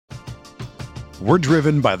We're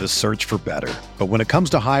driven by the search for better. But when it comes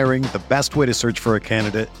to hiring, the best way to search for a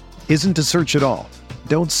candidate isn't to search at all.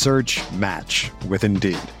 Don't search, match with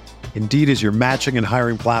Indeed. Indeed is your matching and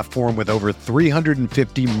hiring platform with over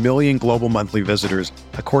 350 million global monthly visitors,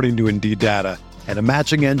 according to Indeed data, and a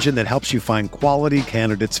matching engine that helps you find quality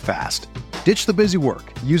candidates fast. Ditch the busy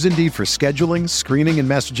work. Use Indeed for scheduling, screening, and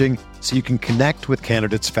messaging so you can connect with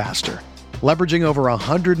candidates faster. Leveraging over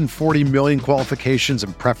 140 million qualifications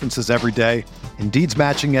and preferences every day, Indeed's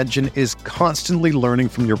matching engine is constantly learning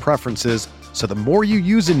from your preferences, so the more you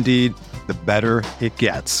use Indeed, the better it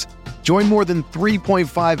gets. Join more than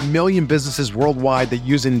 3.5 million businesses worldwide that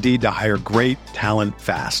use Indeed to hire great talent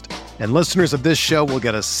fast. And listeners of this show will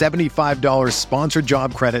get a $75 sponsored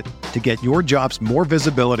job credit to get your jobs more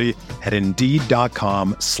visibility at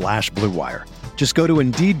Indeed.com/Blue Wire. Just go to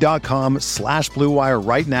Indeed.com/Blue Wire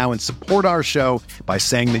right now and support our show by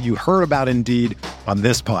saying that you heard about Indeed on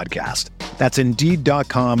this podcast. That's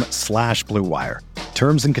Indeed.com/Blue Wire.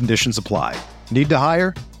 Terms and conditions apply. Need to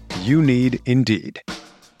hire? You need Indeed.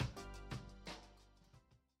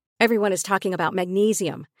 Everyone is talking about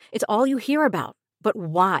magnesium. It's all you hear about. But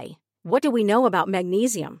why? What do we know about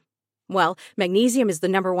magnesium? Well, magnesium is the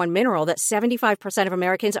number one mineral that 75% of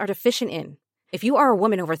Americans are deficient in. If you are a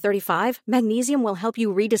woman over 35, magnesium will help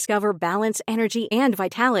you rediscover balance, energy, and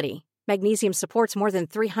vitality. Magnesium supports more than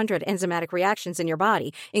 300 enzymatic reactions in your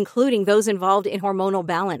body, including those involved in hormonal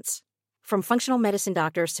balance. From functional medicine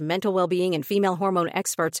doctors to mental well-being and female hormone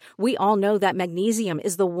experts, we all know that magnesium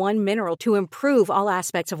is the one mineral to improve all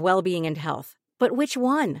aspects of well-being and health. But which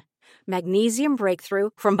one? Magnesium Breakthrough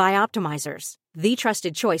from Bioptimizers, the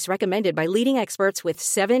trusted choice recommended by leading experts with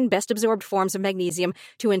 7 best-absorbed forms of magnesium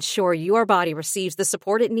to ensure your body receives the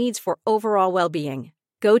support it needs for overall well-being.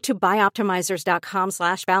 Go to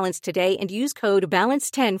bioptimizers.com/balance today and use code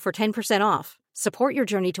BALANCE10 for 10% off. Support your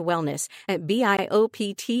journey to wellness at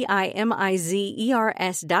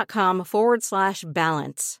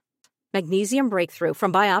bioptimizers.com/balance. Magnesium Breakthrough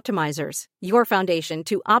from Bioptimizers, your foundation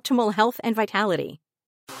to optimal health and vitality.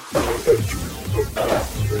 You're entering the Pat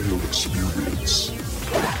Mayo Experience.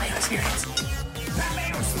 Pat Mayo Experience. Pat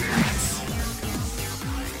Mayo Experience.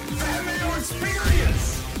 Pat Mayo Experience.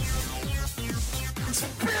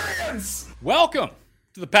 Experience. Welcome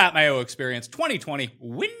to the Pat Mayo Experience 2020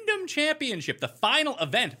 Wyndham Championship, the final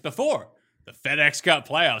event before the FedEx Cup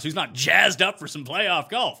playoffs. Who's not jazzed up for some playoff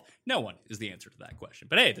golf? No one is the answer to that question.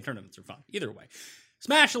 But hey, the tournaments are fun. Either way.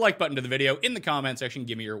 Smash the like button to the video in the comment section.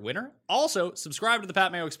 Give me your winner. Also, subscribe to the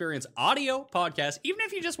Pat Mayo Experience audio podcast, even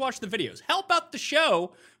if you just watch the videos. Help out the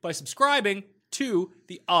show by subscribing to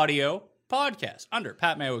the audio podcast under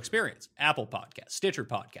Pat Mayo Experience, Apple Podcast, Stitcher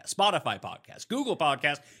Podcast, Spotify Podcast, Google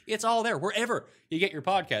Podcast. It's all there, wherever you get your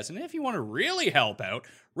podcasts. And if you want to really help out,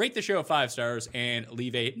 rate the show 5 stars and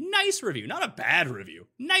leave a nice review. Not a bad review,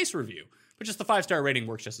 nice review. But just the 5-star rating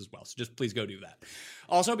works just as well. So just please go do that.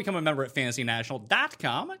 Also, become a member at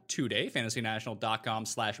fantasynational.com today.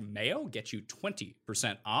 Fantasynational.com/Mayo. Get you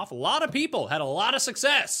 20% off. A lot of people had a lot of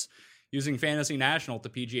success using Fantasy National to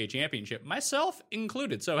PGA Championship, myself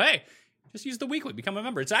included. So, hey, just use the weekly. Become a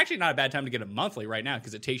member. It's actually not a bad time to get a monthly right now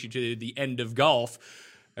because it takes you to the end of golf.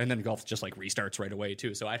 And then golf just like restarts right away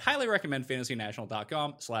too. So I'd highly recommend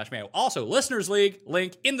fantasynational.com/Mayo. Also, Listeners League,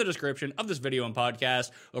 link in the description of this video and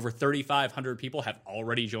podcast. Over 3,500 people have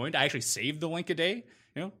already joined. I actually saved the link a day.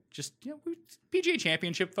 PGA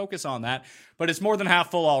Championship, focus on that. But it's more than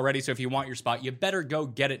half full already. So if you want your spot, you better go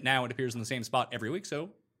get it now. It appears in the same spot every week.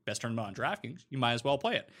 So best tournament on DraftKings, you might as well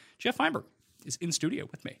play it. Jeff Feinberg is in studio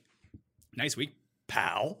with me. Nice week,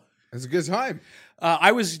 pal. It's a good time.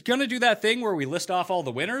 I was going to do that thing where we list off all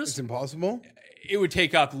the winners. It's impossible. It would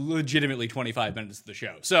take up legitimately 25 minutes of the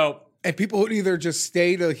show. So, and people would either just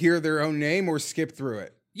stay to hear their own name or skip through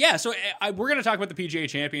it. Yeah, so we're going to talk about the PGA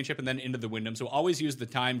Championship and then into the Wyndham. So always use the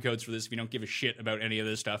time codes for this if you don't give a shit about any of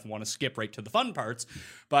this stuff and want to skip right to the fun parts.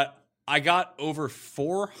 But I got over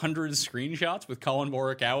 400 screenshots with Colin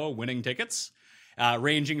Morikawa winning tickets,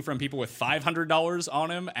 ranging from people with $500 on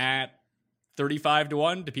him at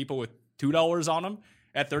 35-1 to people with $2 on them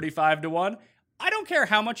at 35-1. I don't care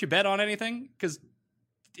how much you bet on anything because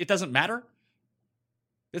it doesn't matter.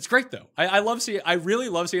 It's great though. I really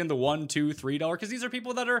love seeing the $1, $2, $3 because these are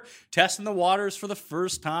people that are testing the waters for the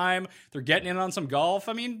first time. They're getting in on some golf.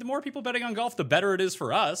 I mean, the more people betting on golf, the better it is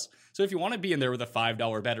for us. So if you want to be in there with a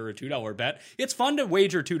 $5 bet or a $2 bet, it's fun to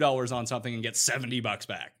wager $2 on something and get $70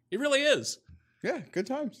 back. It really is. Yeah, good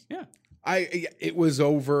times. Yeah. It was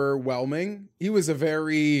overwhelming. He was a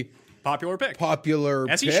very popular pick.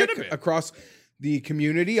 As he should have been. Across the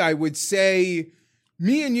community. I would say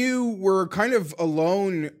me and you were kind of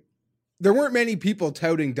alone there weren't many people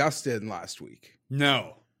touting Dustin last week.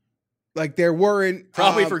 No. Like there weren't.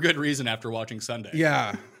 Probably for good reason after watching Sunday.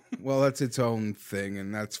 Yeah. Well, that's its own thing,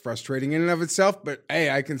 and that's frustrating in and of itself. But hey,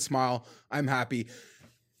 I can smile. I'm happy.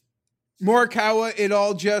 Morikawa, it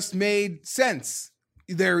all just made sense.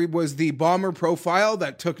 There was the bomber profile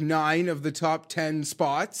that took 9 of the top 10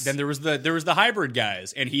 spots. Then there was the hybrid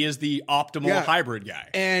guys, and he is the optimal hybrid guy.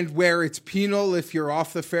 And where it's penal if you're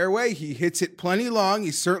off the fairway, he hits it plenty long.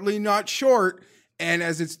 He's certainly not short. And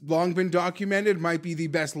as it's long been documented, might be the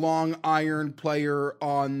best long iron player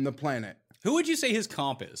on the planet. Who would you say his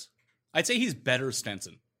comp is? I'd say he's better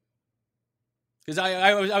Stenson. Because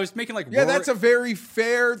I was making like that's a very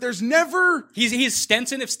fair. There's never he's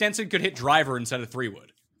Stenson if Stenson could hit driver instead of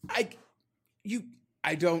 3-wood. I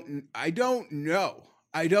don't know.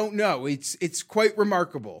 It's quite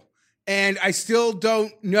remarkable. And I still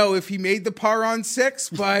don't know if he made the par on 6,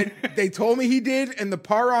 but they told me he did, and the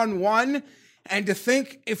par on 1. And to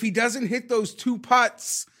think if he doesn't hit those 2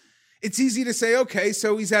 putts, it's easy to say, okay,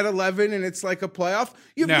 so he's at 11 and it's like a playoff.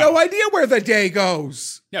 You have no idea where the day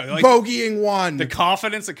goes. No, like bogeying 1. The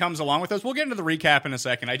confidence that comes along with those. We'll get into the recap in a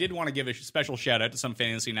second. I did want to give a special shout out to some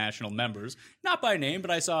Fantasy National members. Not by name, but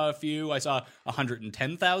I saw a few. I saw a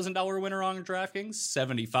 $110,000 winner on DraftKings,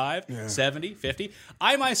 75, 70, 50.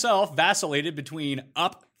 I myself vacillated between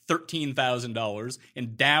up $13,000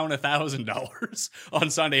 and down $1,000 on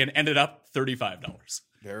Sunday and ended up $35.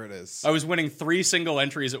 There it is. I was winning 3 single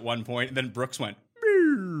entries at one point, and then Brooks went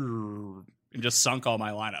and just sunk all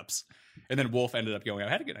my lineups. And then Wolf ended up going. I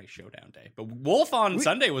had a good nice showdown day, but Wolf on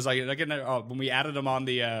Sunday was like when we added him on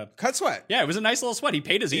the cut sweat. Yeah, it was a nice little sweat. He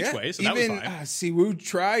paid us each way, so that was fine. Siwoo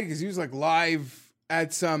tried because he was like live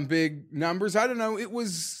at some big numbers. I don't know. It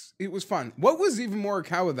was fun. What was even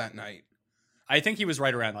Morikawa that night? I think he was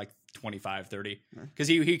right around like 25, 30. Because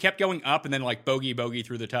he kept going up and then like bogey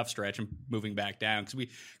through the tough stretch and moving back down. Because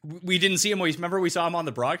we didn't see him. Remember we saw him on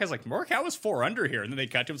the broadcast like, Morikawa's 4 under here. And then they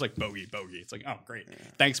cut to him. It's like bogey. It's like, oh, great. Yeah.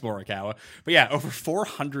 Thanks, Morikawa. But yeah, over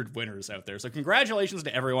 400 winners out there. So congratulations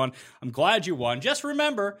to everyone. I'm glad you won. Just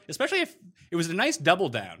remember, especially if it was a nice double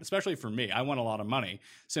down, especially for me. I won a lot of money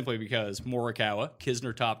simply because Morikawa,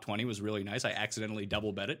 Kisner top 20 was really nice. I accidentally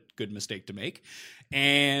double bet it. Good mistake to make.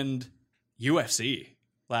 And UFC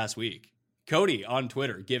last week. Cody on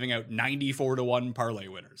Twitter giving out 94-1 parlay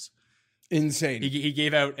winners. Insane. He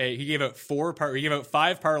gave out 5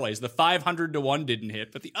 parlays. The 500-1 didn't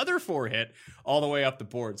hit, but the other 4 hit all the way up the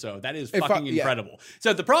board. So that is fucking incredible.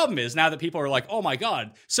 So the problem is now that people are like, "Oh my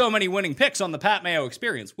god, so many winning picks on the Pat Mayo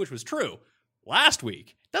Experience," which was true last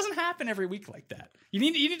week. It doesn't happen every week like that. You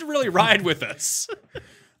need to really ride with us.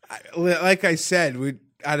 Like I said,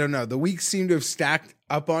 I don't know. The weeks seem to have stacked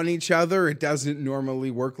up on each other. It doesn't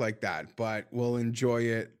normally work like that, but we'll enjoy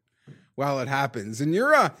it while it happens. And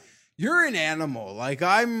you're an animal. Like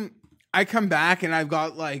I come back and I've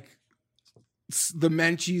got like the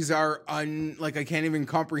menchies are like I can't even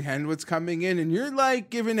comprehend what's coming in, and you're like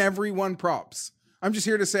giving everyone props. I'm just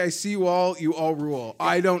here to say I see you all rule.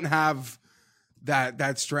 I don't have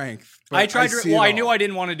that strength. I tried to. Well, I knew I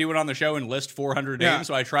didn't want to do it on the show and list 400 names,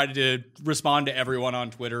 so I tried to respond to everyone on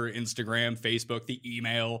Twitter, Instagram, Facebook, the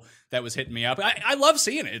email that was hitting me up. I love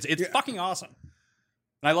seeing it. It's fucking awesome.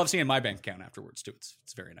 And I love seeing my bank account afterwards too.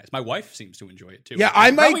 It's very nice. My wife seems to enjoy it too. Yeah, I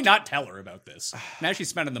might probably not tell her about this. Now she's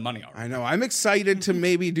spending the money already. I know. I'm excited to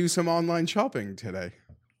maybe do some online shopping today.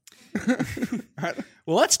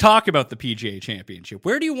 Well, let's talk about the PGA Championship.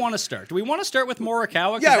 Where do you want to start? Do we want to start with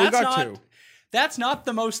Morikawa? Yeah, we got to. That's not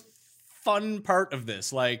the most fun part of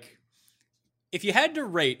this. Like, if you had to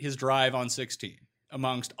rate his drive on 16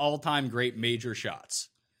 amongst all-time great major shots,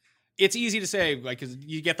 it's easy to say, like, 'cause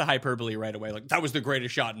you get the hyperbole right away. Like, that was the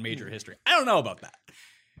greatest shot in major history. I don't know about that.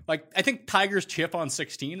 Like, I think Tiger's chip on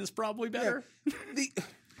 16 is probably better. Yeah.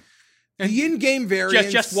 The in-game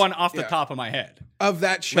variance. Just one off the top of my head. Of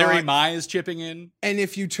that shot. Larry Mize chipping in. And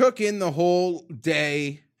if you took in the whole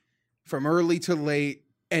day from early to late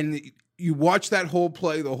and you watch that whole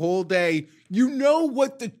play the whole day, you know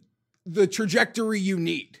what the trajectory you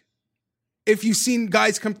need. If you've seen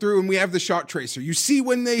guys come through and we have the shot tracer, you see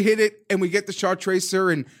when they hit it and we get the shot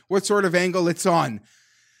tracer and what sort of angle it's on.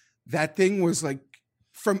 That thing was like,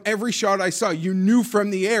 from every shot I saw, you knew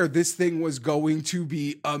from the air this thing was going to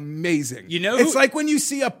be amazing. You know, it's like when you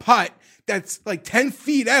see a putt that's like 10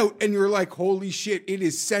 feet out and you're like, holy shit, it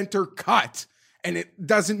is center cut and it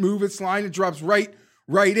doesn't move its line. It drops right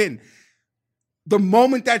in. The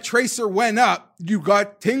moment that tracer went up, you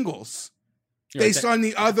got tingles based on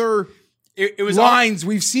the other it was lines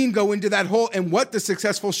we've seen go into that hole and what the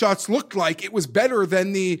successful shots looked like. It was better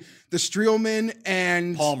than the Streelman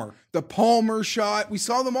and Palmer. The Palmer shot. We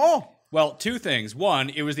saw them all. Well, two things. One,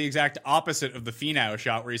 it was the exact opposite of the Finau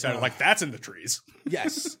shot where he sounded like that's in the trees.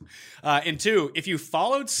 Yes. And two, if you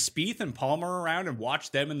followed Spieth and Palmer around and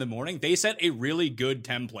watched them in the morning, they set a really good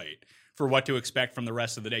template for what to expect from the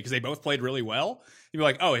rest of the day because they both played really well. You'd be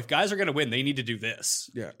like, oh, if guys are going to win, they need to do this.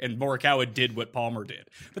 Yeah. And Morikawa did what Palmer did.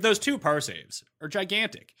 But those two par saves are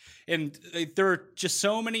gigantic. And there are just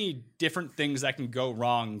so many different things that can go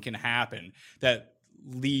wrong, can happen, that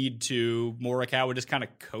lead to Morikawa just kind of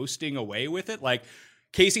coasting away with it. Like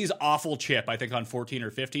Casey's awful chip, I think on 14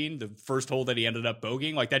 or 15, the first hole that he ended up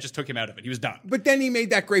bogeying, like that just took him out of it. He was done. But then he made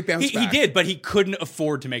that great bounce back. He did, but he couldn't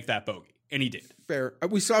afford to make that bogey. And he did. Fair.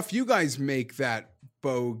 We saw a few guys make that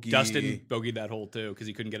bogey. Dustin bogeyed that hole too because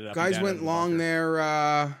he couldn't get it up. Guys and down went long there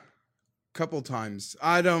a couple times.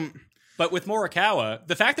 But with Morikawa,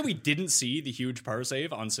 the fact that we didn't see the huge par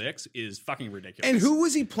save on 6 is fucking ridiculous. And who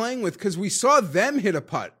was he playing with? Because we saw them hit a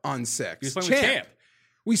putt on 6. He was playing with Champ.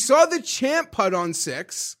 We saw the Champ putt on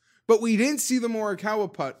 6, but we didn't see the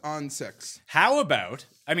Morikawa putt on 6. How about,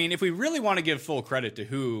 I mean, if we really want to give full credit to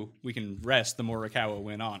who we can rest the Morikawa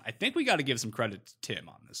win on, I think we got to give some credit to Tim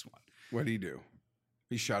on this one. What did he do?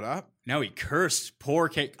 He shut up? No, he cursed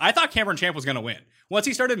poor I thought Cameron Champ was going to win. Once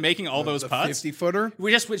he started making all those putts, 50-footer,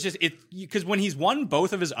 because when he's won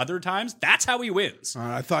both of his other times, that's how he wins.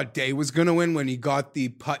 I thought Day was going to win when he got the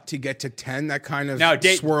putt to get to 10. That kind of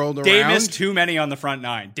swirled around. Day missed too many on the front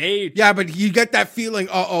 9. Yeah, but you get that feeling.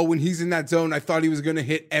 When he's in that zone, I thought he was going to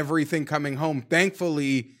hit everything coming home.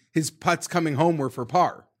 Thankfully, his putts coming home were for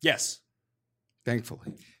par. Yes,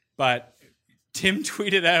 thankfully, but Tim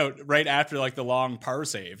tweeted out right after like the long par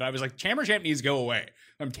save. I was like, Cameron Champ needs to go away.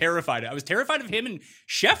 I'm terrified. I was terrified of him and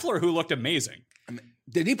Scheffler, who looked amazing.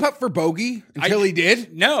 Did he putt for bogey until he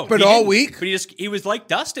did? No. But all week? But he was like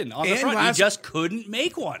Dustin on the front. He just couldn't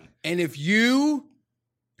make one. And if you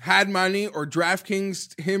had money or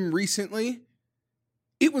DraftKings him recently,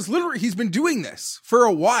 it was literally, he's been doing this for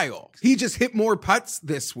a while. He just hit more putts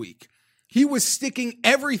this week. He was sticking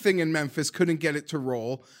everything in Memphis, couldn't get it to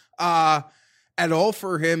roll. At all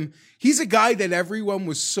for him. He's a guy that everyone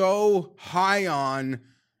was so high on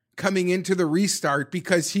coming into the restart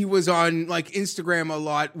because he was on like Instagram a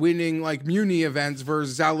lot, winning like Muni events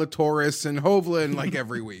versus Zalatoris and Hovland like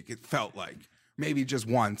every week. It felt like maybe just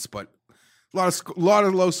once, but a lot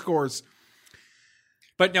of low scores.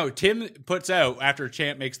 But no, Tim puts out after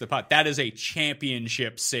Champ makes the putt. That is a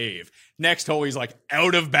championship save. Next hole, he's like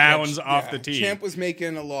out of bounds off the tee. Champ was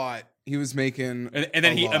making a lot. He was making and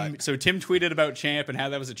then so Tim tweeted about Champ and how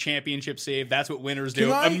that was a championship save. That's what winners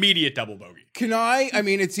do. Immediate double bogey. I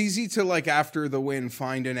mean, it's easy to like after the win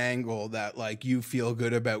find an angle that like you feel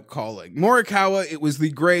good about calling. Morikawa, it was the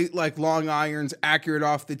great like long irons, accurate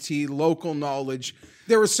off the tee, local knowledge.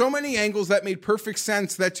 There were so many angles that made perfect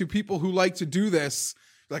sense that to people who like to do this,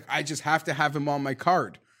 like I just have to have him on my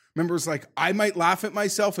card. Remember, it's like I might laugh at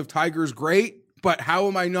myself if Tiger's great. But how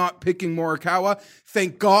am I not picking Morikawa?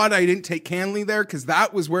 Thank God I didn't take Cantley there because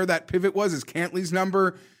that was where that pivot was. Is Cantley's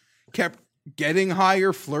number kept getting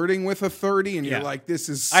higher, flirting with a 30, and you're like, this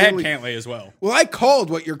is silly. I had Cantley as well. Well, I called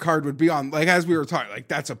what your card would be on, like as we were talking, like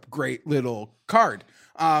that's a great little card.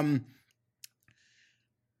 The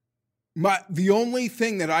only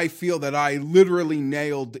thing that I feel that I literally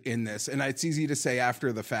nailed in this, and it's easy to say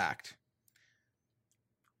after the fact,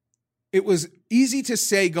 it was easy to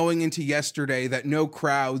say going into yesterday that no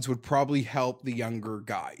crowds would probably help the younger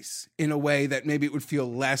guys in a way that maybe it would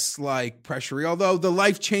feel less like pressury. Although the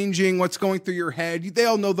life-changing, what's going through your head, they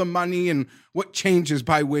all know the money and what changes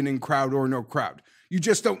by winning crowd or no crowd. You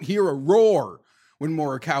just don't hear a roar when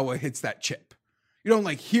Morikawa hits that chip. You don't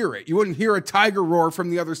like hear it. You wouldn't hear a Tiger roar from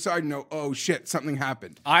the other side and know, oh shit, something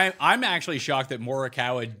happened. I'm actually shocked that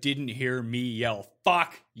Morikawa didn't hear me yell,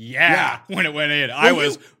 fuck yeah, when it went in. Well, I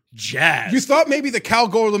was jazzed. You thought maybe the Cal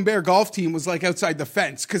Golden Bear golf team was like outside the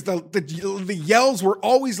fence because the yells were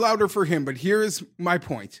always louder for him. But here's my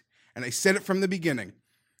point, and I said it from the beginning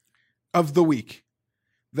of the week.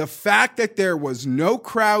 The fact that there was no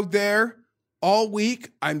crowd there all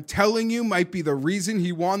week, I'm telling you, might be the reason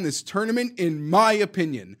he won this tournament, in my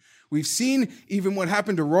opinion. We've seen even what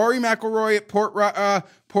happened to Rory McIlroy at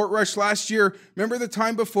Portrush last year. Remember the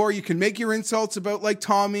time before? You can make your insults about like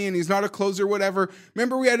Tommy and he's not a closer, whatever.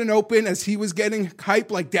 Remember we had an Open as he was getting hype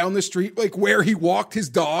like down the street, like where he walked his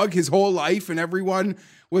dog his whole life and everyone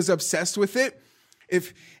was obsessed with it.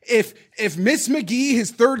 If Miss McGee,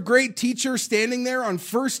 his third grade teacher, standing there on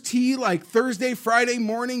first tee like Thursday, Friday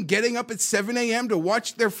morning, getting up at 7 a.m. to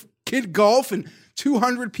watch their kid golf and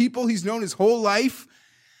 200 people he's known his whole life,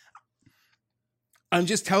 I'm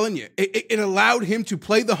just telling you, it allowed him to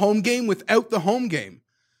play the home game without the home game.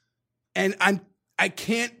 And I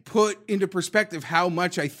can't put into perspective how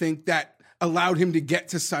much I think that allowed him to get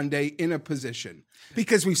to Sunday in a position.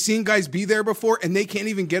 Because we've seen guys be there before and they can't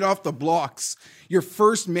even get off the blocks. Your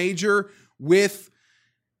first major with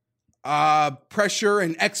pressure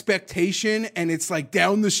and expectation, and it's like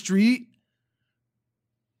down the street.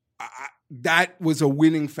 That was a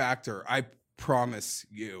winning factor, I promise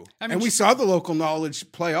you. I mean, and we saw the local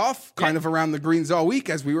knowledge playoff kind of around the greens all week,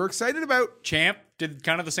 as we were excited about. Champ did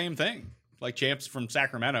kind of the same thing. Like Champ's from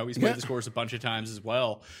Sacramento. He's played the scores a bunch of times as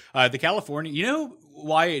well. The California, you know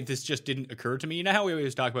why this just didn't occur to me? You know how we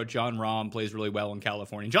always talk about John Rahm plays really well in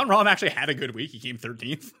California? John Rahm actually had a good week. He came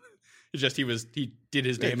 13th. It's just he did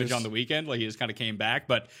his damage on the weekend. Like he just kind of came back.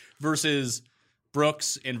 But versus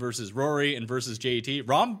Brooks and versus Rory and versus JT,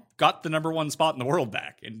 Rahm got the number one spot in the world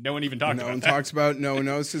back. And no one even talked about that. No one talks about no one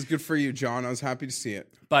knows. This is good for you, John. I was happy to see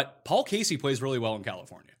it. But Paul Casey plays really well in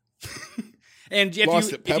California. And if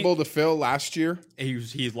lost at Pebble to Phil last year.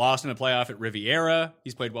 He lost in a playoff at Riviera.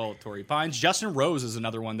 He's played well at Torrey Pines. Justin Rose is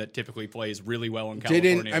another one that typically plays really well in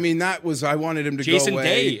California. I wanted him to Jason go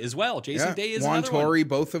away. Day as well. Jason Day is Juan another Torrey, one.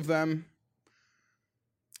 both of them.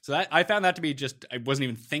 So I found that to be just, I wasn't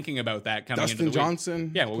even thinking about that coming into the week. Dustin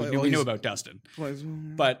Johnson. Yeah, we knew about Dustin.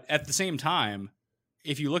 But at the same time,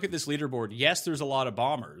 if you look at this leaderboard, yes, there's a lot of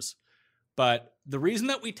bombers. But the reason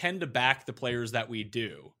that we tend to back the players that we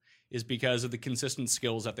do is because of the consistent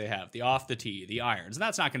skills that they have, the off the tee, the irons. And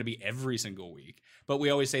that's not going to be every single week. But we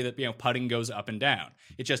always say that, putting goes up and down.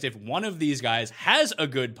 It's just if one of these guys has a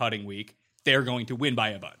good putting week, they're going to win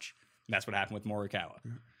by a bunch. And that's what happened with Morikawa.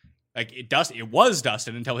 Like it was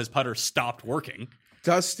Dustin until his putter stopped working.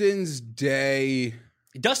 Dustin's day.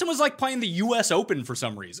 Dustin was like playing the US Open for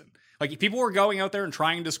some reason. Like people were going out there and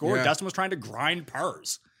trying to score. Yeah. Dustin was trying to grind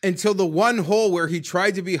pars. Until the one hole where he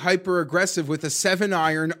tried to be hyper aggressive with a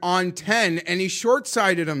 7-iron on 10 and he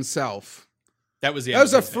short-sided himself. That was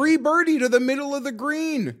a free birdie to the middle of the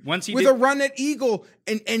green. A run at eagle.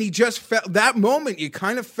 And he just felt that moment. You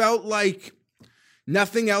kind of felt like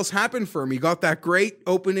nothing else happened for him. He got that great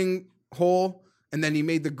opening hole and then he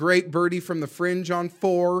made the great birdie from the fringe on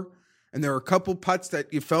 4. And there were a couple putts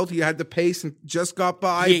that you felt he had the pace and just got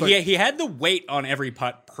by. He had the weight on every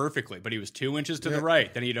putt perfectly, but he was 2 inches to the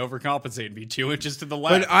right. Then he'd overcompensate and be 2 inches to the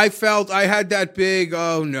left. But I felt I had that big,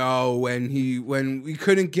 oh no, when we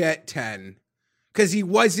couldn't get 10. Because he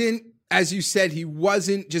wasn't, as you said, he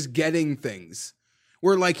wasn't just getting things.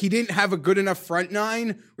 We're like, he didn't have a good enough front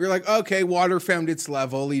nine. We were like, okay, water found its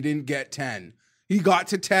level. He didn't get 10. He got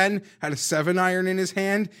to 10, had a 7-iron in his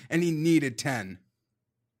hand, and he needed 10.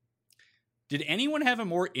 Did anyone have a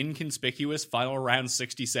more inconspicuous final round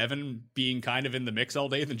 67 being kind of in the mix all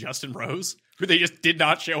day than Justin Rose, who they just did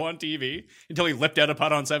not show on TV until he lipped out a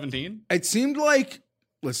putt on 17? It seemed like,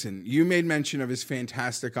 listen, you made mention of his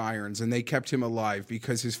fantastic irons, and they kept him alive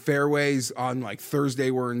because his fairways on like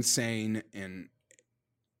Thursday were insane, and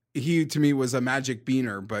he, to me, was a magic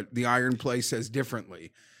beaner, but the iron play says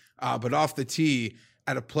differently. But off the tee,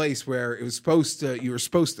 at a place where you were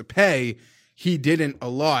supposed to pay, he didn't a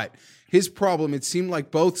lot. His problem, it seemed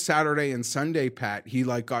like both Saturday and Sunday, Pat, he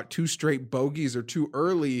like got 2 straight bogeys or too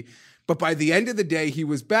early. But by the end of the day, he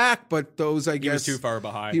was back. But those, I guess, he was too far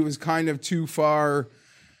behind. He was kind of too far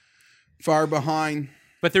behind.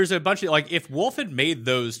 But there's a bunch of, like, if Wolf had made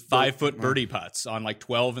those 5-foot birdie putts on like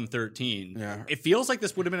 12 and 13, it feels like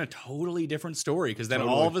this would have been a totally different story. Because then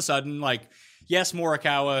all of a sudden, like, yes,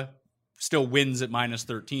 Morikawa still wins at minus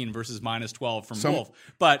 13 versus minus 12 from Wolf.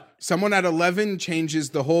 But someone at 11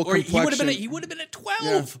 changes the whole complexion. He would have been at 12.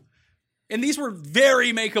 Yeah. And these were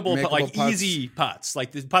very makeable putts. Easy putts.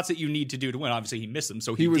 Like the putts that you need to do to win. Obviously, he missed them,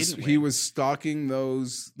 so he didn't win. He was stalking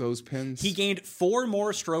those pins. He gained 4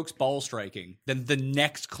 more strokes ball striking than the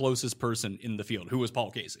next closest person in the field, who was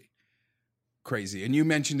Paul Casey. Crazy. And you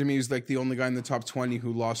mentioned to me he was like the only guy in the top 20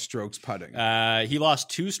 who lost strokes putting. He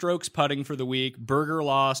lost 2 strokes putting for the week. Berger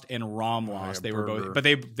lost and Rahm lost. They were both, but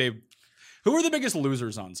they who were the biggest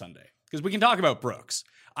losers on Sunday? Because we can talk about Brooks.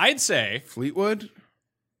 I'd say Fleetwood,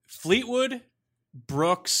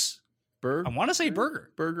 Brooks, I want to say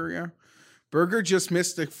Berger. Berger just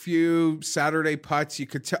missed a few Saturday putts. You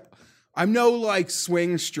could tell. I'm no like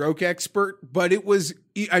swing stroke expert, but it was.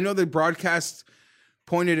 I know the broadcast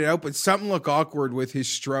pointed it out, but something looked awkward with his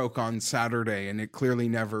stroke on Saturday, and it clearly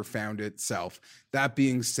never found itself. That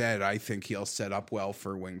being said, I think he'll set up well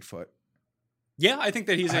for Winged Foot. Yeah, I think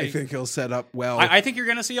that I think he'll set up well. I think you're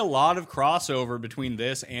going to see a lot of crossover between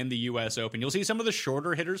this and the U.S. Open. You'll see some of the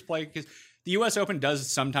shorter hitters play, because the U.S. Open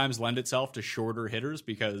does sometimes lend itself to shorter hitters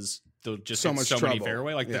because they'll just hit so many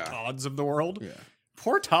fairway, like the Todds of the world. Yeah.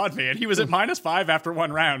 Poor Todd, man. He was at -5 after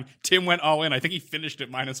one round. Tim went all in. I think he finished at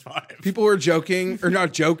 -5. People were joking, or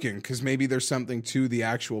not joking, because maybe there's something to the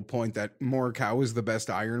actual point that Morikawa is the best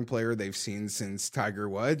iron player they've seen since Tiger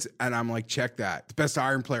Woods. And I'm like, check that. The best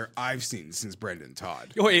iron player I've seen since Brendan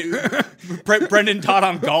Todd. Wait, Brendan Todd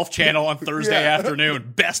on Golf Channel on Thursday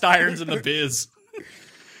afternoon. Best irons in the biz.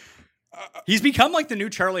 He's become like the new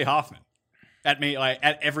Charlie Hoffman at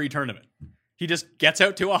every tournament. He just gets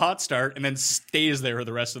out to a hot start and then stays there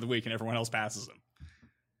the rest of the week, and everyone else passes him.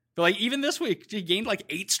 But like even this week, he gained like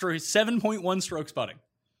 7.1 strokes putting.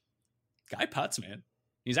 Guy putts, man.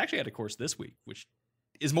 He's actually at a course this week, which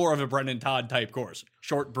is more of a Brendan Todd type course,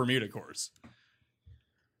 short Bermuda course.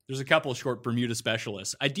 There's a couple of short Bermuda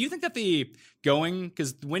specialists. I do think that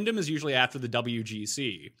because Wyndham is usually after the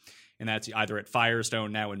WGC, and that's either at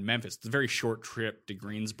Firestone now in Memphis. It's a very short trip to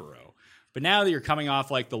Greensboro. But now that you're coming off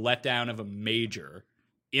like the letdown of a major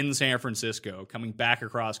in San Francisco, coming back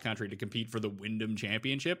across country to compete for the Wyndham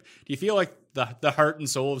Championship, do you feel like the heart and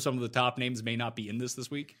soul of some of the top names may not be in this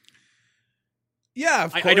week? Yeah,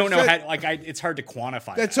 of course. I don't know it's hard to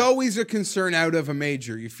quantify. That's always a concern out of a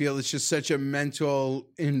major. You feel it's just such a mental,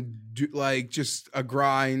 just a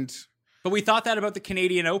grind. But we thought that about the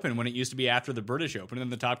Canadian Open when it used to be after the British Open, and then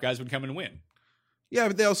the top guys would come and win. Yeah,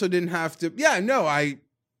 but they also didn't have to. Yeah, no,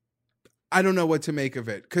 I don't know what to make of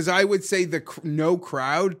it, because I would say the no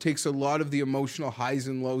crowd takes a lot of the emotional highs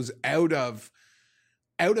and lows out of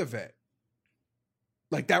it.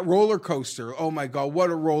 Like that roller coaster. Oh my God,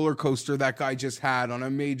 what a roller coaster that guy just had on a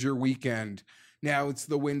major weekend. Now it's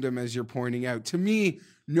the Wyndham, as you're pointing out. To me,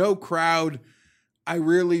 no crowd, I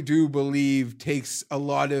really do believe, takes a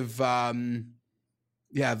lot of the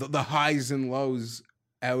highs and lows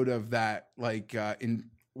out of that, in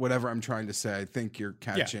whatever I'm trying to say. I think you're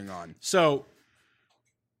catching on. So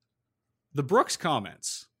the Brooks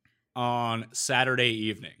comments on Saturday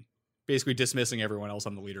evening, basically dismissing everyone else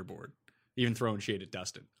on the leaderboard, even throwing shade at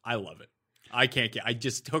Dustin. I love it. I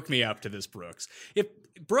just hook me up to this Brooks. If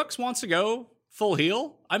Brooks wants to go full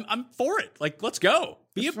heel, I'm for it. Like, let's go.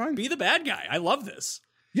 Be the bad guy. I love this.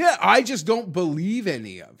 Yeah, I just don't believe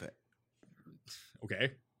any of it.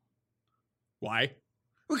 Okay. Why?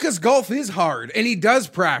 Because golf is hard, and he does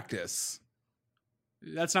practice.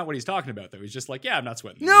 That's not what he's talking about, though. He's just like, yeah, I'm not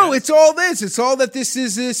sweating. No, it's all this. It's all that this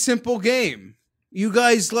is a simple game. You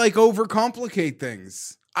guys, overcomplicate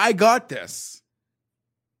things. I got this.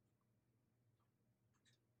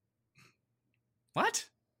 What?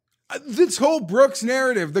 This whole Brooks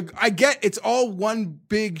narrative, I get it's all one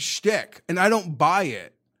big shtick, and I don't buy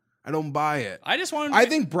it. I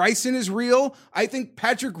think Bryson is real. I think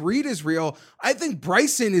Patrick Reed is real. I think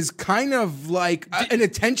Bryson is kind of like an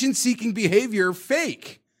attention-seeking behavior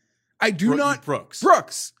fake. I do not... Brooks.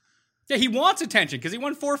 Yeah, he wants attention because he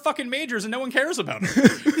won 4 fucking majors and no one cares about him.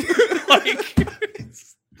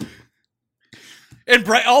 And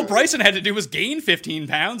all Bryson had to do was gain 15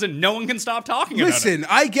 pounds and no one can stop talking about it. Listen,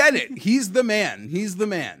 I get it. He's the man.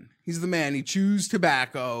 He chews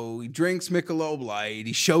tobacco. He drinks Michelob Light.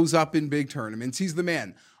 He shows up in big tournaments. He's the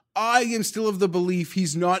man. I am still of the belief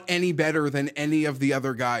he's not any better than any of the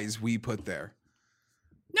other guys we put there.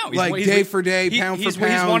 No, he's day for day, pound for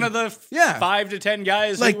pound. He's one of the 5 to 10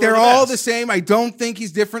 guys. They're all the same. I don't think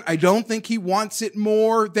he's different. I don't think he wants it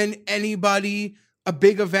more than anybody. A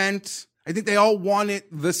big event. I think they all want it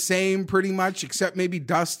the same pretty much, except maybe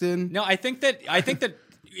Dustin. No, I think that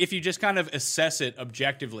if you just kind of assess it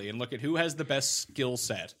objectively and look at who has the best skill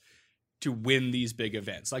set to win these big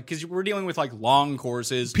events, because we're dealing with long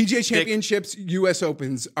courses. PGA Championships, US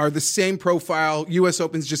Opens are the same profile. US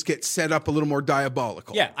Opens just get set up a little more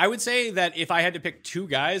diabolical. Yeah, I would say that if I had to pick 2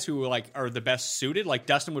 guys who are the best suited,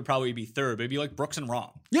 Dustin would probably be third. But it'd be Brooks and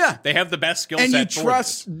Rahm. Yeah, they have the best skill set. And you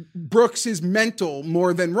trust Brooks' mental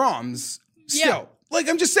more than Rahm's. Still,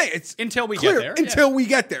 I'm just saying, it's until we clear, get there. Until we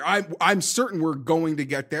get there, I'm certain we're going to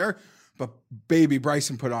get there. But baby,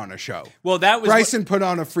 Bryson put on a show. Well, Bryson put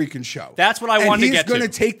on a freaking show. That's what I wanted to get to. He's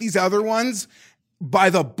going to take these other ones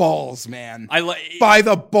by the balls, man. By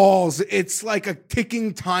the balls. It's like a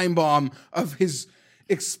ticking time bomb of his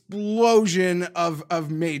explosion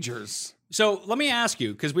of majors. So let me ask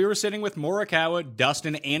you, because we were sitting with Morikawa,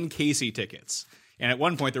 Dustin, and Casey tickets, and at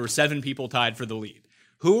one point there were 7 people tied for the lead.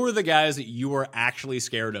 Who are the guys that you were actually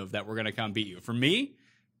scared of that were going to come beat you? For me,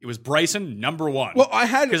 it was Bryson, number 1. Well,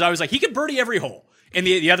 because I was like, he could birdie every hole. And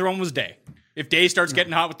the other one was Day. If Day starts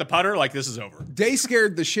getting hot with the putter, this is over. Day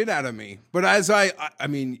scared the shit out of me. But as I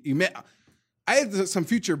had some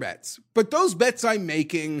future bets. But those bets I'm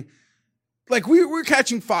making, we're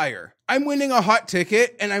catching fire. I'm winning a hot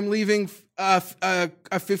ticket and I'm leaving a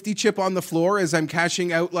 50 chip on the floor as I'm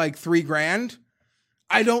cashing out $3,000.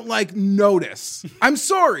 I don't like notice. I'm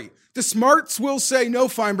sorry. The smarts will say, no,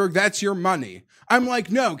 Feinberg, that's your money. I'm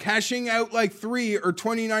like, no, cashing out like $3 or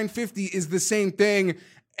 $29.50 is the same thing.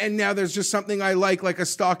 And now there's just something I like a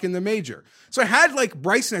stock in the major. So I had like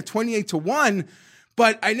Bryson at 28-1,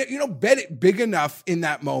 but I bet it big enough in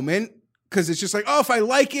that moment. Cause it's just like, oh, if I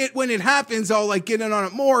like it when it happens, I'll like get in on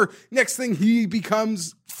it more. Next thing he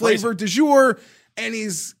becomes flavor du jour and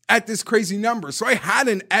he's at this crazy number. So I had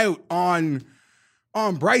an out on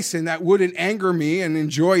Bryson that wouldn't anger me and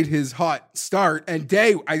enjoyed his hot start. And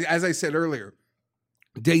Day, as I said earlier,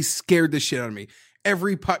 Day scared the shit out of me.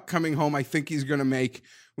 Every putt coming home, I think he's going to make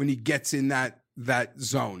when he gets in that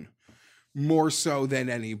zone. More so than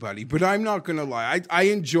anybody. But I'm not going to lie. I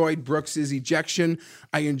enjoyed Brooks's ejection.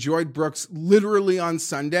 I enjoyed Brooks literally on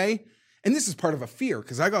Sunday. And this is part of a fear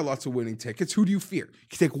because I got lots of winning tickets. Who do you fear?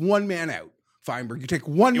 You take one man out, Feinberg. You take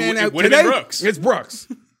one man out today. Brooks. It's Brooks.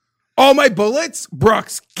 All my bullets,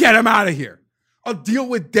 Brooks, get him out of here. I'll deal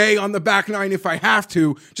with Day on the back nine if I have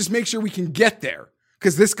to. Just make sure we can get there.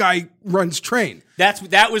 Because this guy runs train.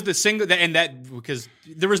 That was the single, and that because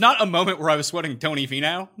there was not a moment where I was sweating Tony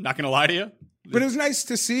Finau. Not going to lie to you, but it was nice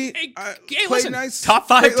to see. Hey, listen, nice, top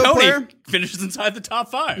 5 Tony player. Finishes inside the top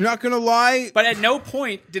 5. Not going to lie, but at no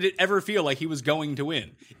point did it ever feel like he was going to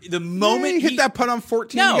win. The moment he hit that putt on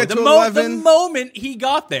 14, the moment he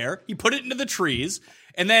got there, he put it into the trees,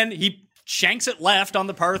 and then he shanks it left on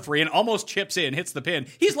the par 3 and almost chips in, hits the pin.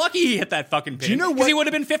 He's lucky he hit that fucking pin. Because he would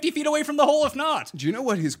have been 50 feet away from the hole if not. Do you know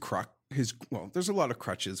what there's a lot of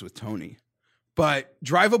crutches with Tony. But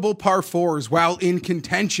drivable par 4s while in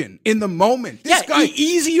contention in the moment. This guy,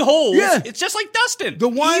 easy holes. Yeah. It's just like Dustin. The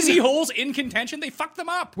one, easy holes in contention, they fucked them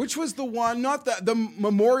up. Which was the one, not the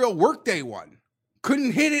Memorial Workday one.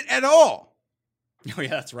 Couldn't hit it at all. Oh, yeah,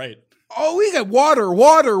 that's right. Oh, we got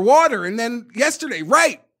water. And then yesterday,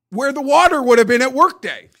 right, where the water would have been at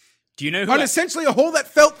Workday. Do you know who? On essentially a hole that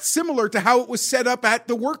felt similar to how it was set up at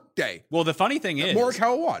the Workday. Well, the funny thing is,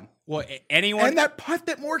 Morikawa won. Well, anyone and that putt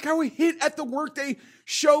that Morikawa hit at the Workday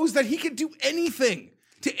shows that he could do anything.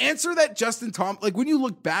 To answer that Justin Thomas, like when you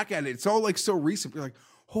look back at it, it's all like so recent. You're like,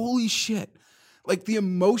 holy shit! Like the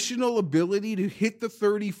emotional ability to hit the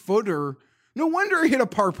 30-footer. No wonder he hit a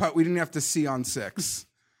par putt we didn't have to see on 6.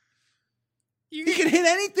 He can hit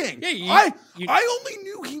anything. Yeah, I only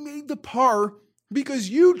knew he made the par because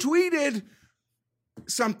you tweeted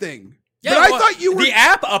something. Yeah, but I thought you were... The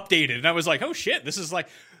app updated, and I was like, oh shit, this is like...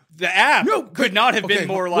 The app could not have been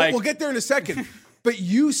more like... We'll get there in a second. But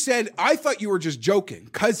you said, I thought you were just joking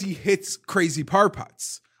because he hits crazy par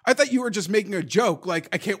putts. I thought you were just making a joke, like,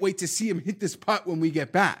 I can't wait to see him hit this putt when we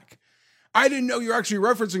get back. I didn't know you're actually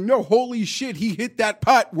referencing, no, holy shit, he hit that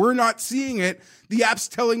putt. We're not seeing it. The app's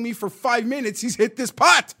telling me for 5 minutes he's hit this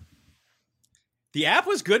putt. The app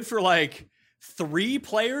was good for like 3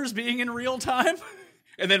 players being in real time.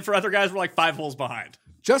 And then for other guys, we're like 5 holes behind.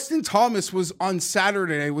 Justin Thomas was on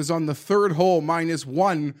Saturday, was on the 3rd hole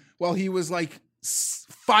 -1 while he was like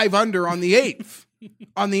 5 under on the 8th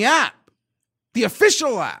on the app, the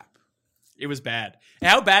official app. It was bad.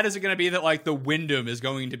 How bad is it going to be that like the Wyndham is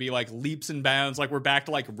going to be like leaps and bounds, like we're back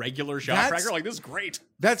to like regular shot tracker? Like this is great.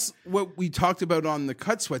 That's what we talked about on the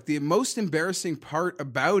Cut Sweat. The most embarrassing part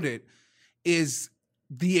about it is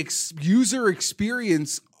the user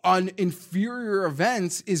experience on inferior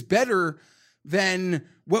events is better than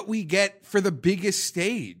what we get for the biggest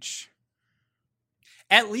stage.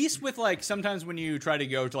 At least with like sometimes when you try to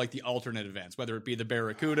go to like the alternate events, whether it be the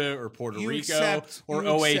Barracuda or Puerto Rico or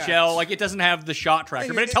OHL, like it doesn't have the shot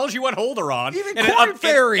tracker, but it tells you what hole they're on. Even Corn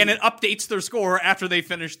Ferry. And it updates their score after they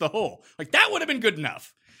finish the hole. Like that would have been good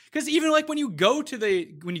enough. Because even like when you go to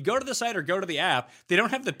the site or go to the app, they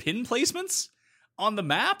don't have the pin placements on the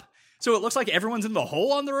map. So it looks like everyone's in the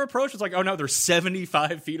hole on their approach. It's like, oh no, they're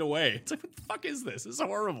 75 feet away. It's like, what the fuck is this? This is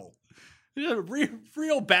horrible. It's a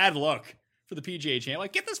real bad look for the PGA Championship.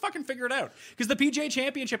 Like, get this fucking figured out. Because the PGA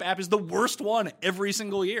Championship app is the worst one every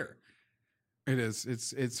single year. It is.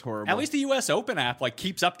 It's horrible. At least the US Open app like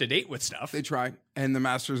keeps up to date with stuff. They try. And the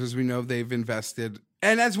Masters, as we know, they've invested.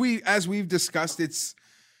 And as we've discussed, it's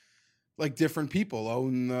like different people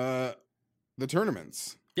own the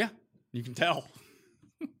tournaments. Yeah, you can tell.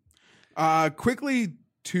 Quickly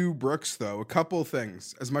to Brooks, though, a couple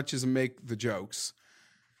things, as much as I make the jokes.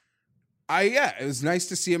 It was nice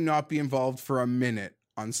to see him not be involved for a minute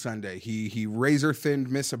on Sunday. He razor-thinned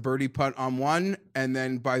miss a birdie putt on 1, and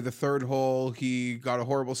then by the 3rd hole, he got a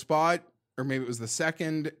horrible spot, or maybe it was the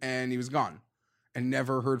 2nd, and he was gone and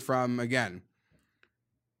never heard from again.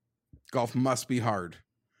 Golf must be hard.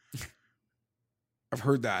 I've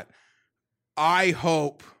heard that. I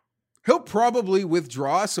hope He'll probably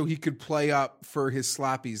withdraw so he could play up for his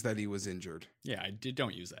slappies that he was injured. Yeah,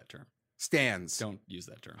 don't use that term. Stands. Don't use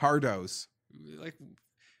that term. Hardos. Like,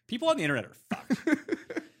 people on the internet are fucked.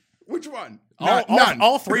 Which one? None.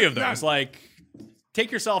 All three of None. those. Like,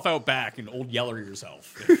 take yourself out back and old yeller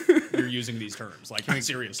yourself if you're using these terms. Like,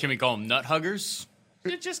 seriously. Can we call them nut huggers?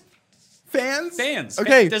 It just Fans? fans.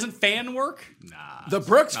 Okay. Doesn't fan work? Nah. The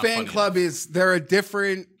Brooks not fan funny club they're a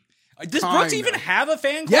different. Does Kind Brooks even of. have a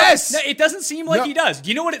fan club? Yes! No, it doesn't seem like No. he does. Do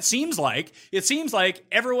you know what it seems like? It seems like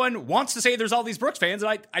everyone wants to say there's all these Brooks fans,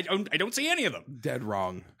 and I don't see any of them. Dead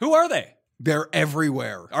wrong. Who are they? They're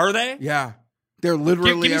everywhere. Are they? Yeah. They're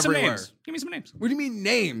literally Give me some everywhere. names. Give me some names. What do you mean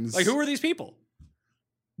names? Like, who are these people?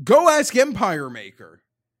 Go ask Empire Maker,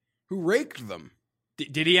 who raked them.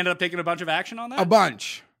 Did he end up taking a bunch of action on that? A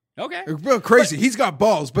bunch. Okay. Real crazy. He's got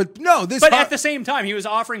balls, but no, this. But at the same time, he was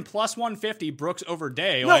offering plus 150 Brooks over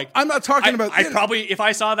Day. No, Like, I'm not talking about. I probably, if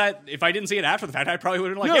I saw that, if I didn't see it after the fact, I probably would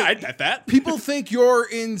have been like, No. yeah, I'd bet that. People think you're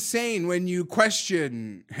insane when you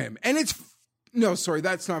question him, and no, sorry,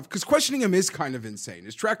 that's not because questioning him is kind of insane.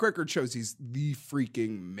 His track record shows he's the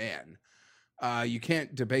freaking man. You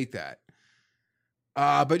can't debate that.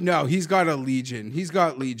 But no, he's got a legion. He's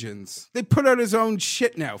got legions. They put out his own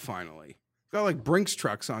shit now. Finally, got like Brinks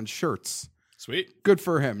trucks on shirts. Sweet. Good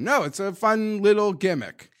for him. No, it's a fun little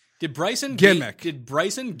gimmick. Did Bryson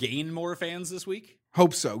gain more fans this week?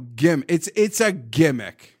 Hope so. It's a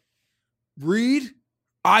gimmick. Reed,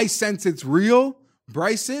 I sense it's real.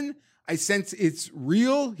 Bryson, I sense it's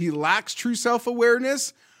real. He lacks true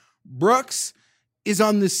self-awareness. Brooks is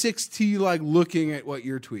on the 6T, like looking at what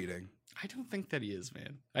you're tweeting. I don't think that he is,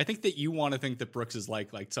 man. I think that you want to think that Brooks is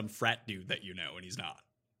like some frat dude that you know, and he's not.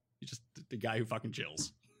 He's just the guy who fucking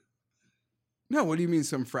chills. No, what do you mean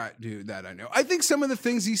some frat dude that I know? I think some of the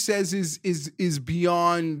things he says is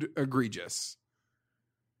beyond egregious.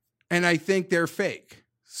 And I think they're fake.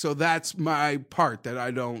 So that's my part that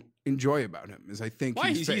I don't enjoy about him, is I think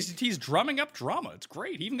Why? he's fake. He's drumming up drama. It's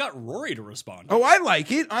great. He even got Rory to respond. Oh, I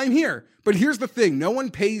like it. I'm here. But here's the thing. No one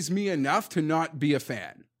pays me enough to not be a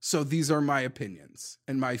fan. So these are my opinions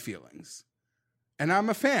and my feelings. And I'm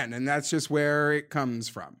a fan, and that's just where it comes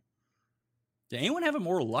from. Did anyone have a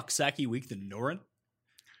more luck-sacky week than Norin?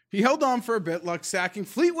 He held on for a bit, luck sacking.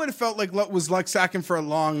 Fleetwood felt like was luck sacking for a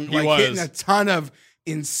long, He like was. hitting a ton of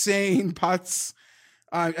insane putts,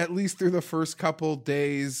 at least through the first couple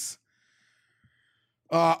days.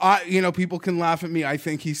 People can laugh at me. I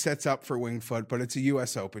think he sets up for Winged Foot, but it's a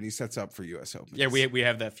U.S. Open. He sets up for U.S. Open. Yeah, we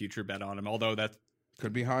have that future bet on him, although that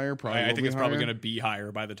could be higher. Probably, I think it's probably going to be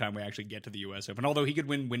higher by the time we actually get to the U.S. Open, although he could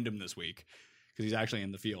win Wyndham this week because he's actually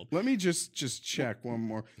in the field. Let me just check one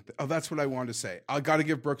more. Oh, that's what I wanted to say. I got to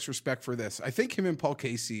give Brooks respect for this. I think him and Paul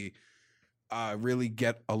Casey really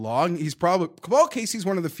get along. Paul Casey's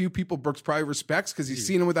one of the few people Brooks probably respects because he's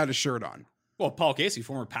seen him without a shirt on. Well, Paul Casey,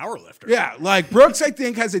 former powerlifter. Yeah, like Brooks, I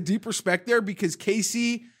think, has a deep respect there because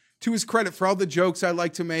Casey, to his credit for all the jokes I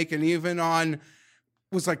like to make, and even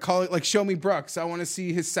was like, call it like, show me Brooks. I want to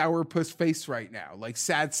see his sourpuss face right now, like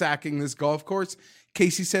sad sacking this golf course.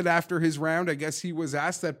 Casey said after his round, I guess he was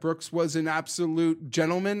asked that Brooks was an absolute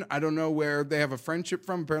gentleman. I don't know where they have a friendship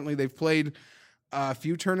from. Apparently they've played a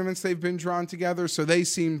few tournaments they've been drawn together, so they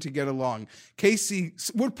seem to get along. Casey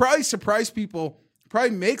would probably surprise people,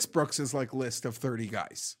 probably makes Brooks's like list of 30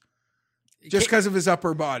 guys. Just because of his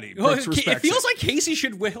upper body. Well, Brooks it respects feels like Casey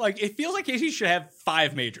should win. Like it feels like Casey should have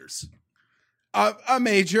 5 majors. A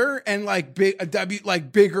major and like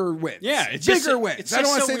bigger wins. Yeah, it's bigger just- wins. it's I don't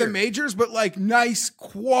just want to so say the weird. majors, but like nice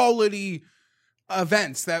quality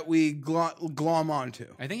events that we glom onto.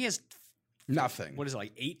 I think he has Nothing. what is it,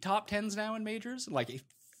 like 8 top 10s now in majors, like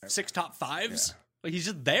 6 top 5s. Like he's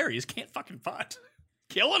just there. He just can't fucking putt,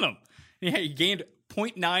 killing him. Yeah, he gained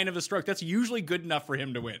 0.9 of a stroke. That's usually good enough for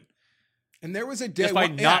him to win. And there was a day Just by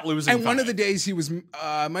not losing And one of 5. the days he was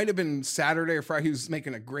might have been Saturday or Friday. He was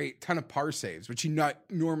making a great ton of par saves, which he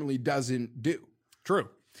normally doesn't do. True.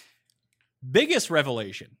 Biggest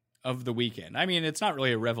revelation of the weekend. I mean, it's not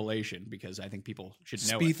really a revelation because I think people should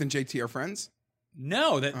know Spieth it. and JT are friends.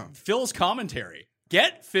 No, that Phil's commentary.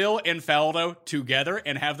 Get Phil and Faldo together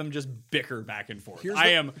and have them just bicker back and forth.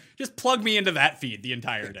 Just plug me into that feed the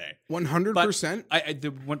entire day.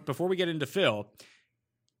 100%. Before we get into Phil,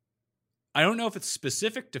 I don't know if it's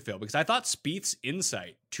specific to Phil because I thought Spieth's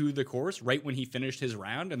insight to the course right when he finished his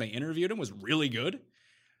round and they interviewed him was really good.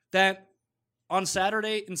 That on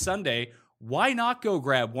Saturday and Sunday, why not go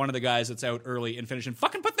grab one of the guys that's out early and finish and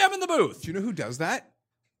fucking put them in the booth? Do you know who does that?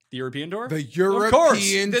 The European Tour? The Of European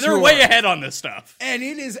course. Tour. They're way ahead on this stuff. And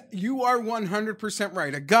you are 100%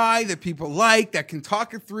 right. A guy that people like, that can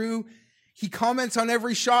talk it through. He comments on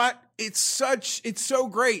every shot. it's so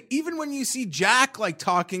great. Even when you see Jack like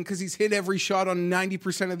talking, because he's hit every shot on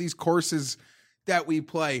 90% of these courses that we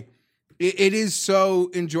play, it is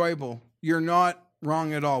so enjoyable. You're not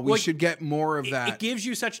wrong at all. We should get more of that. It gives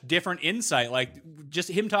you such different insight. Like just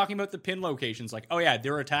him talking about the pin locations, like, oh yeah,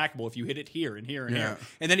 they're attackable if you hit it here and here and here.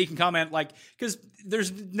 And then he can comment like, because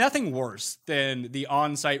there's nothing worse than the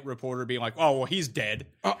on-site reporter being like, oh, well, he's dead.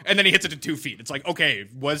 And then he hits it to 2 feet. It's like, okay,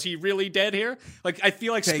 was he really dead here? Like, I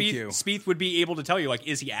feel like Spieth would be able to tell you, like,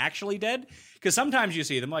 is he actually dead? Because sometimes you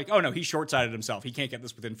see them like, oh no, he short-sighted himself. He can't get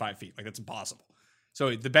this within 5 feet. Like, that's impossible.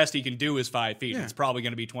 So the best he can do is 5 feet. Yeah. It's probably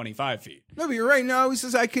going to be 25 feet. No, but you're right. No, he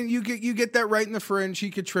says you get that right in the fringe. He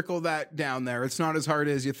could trickle that down there. It's not as hard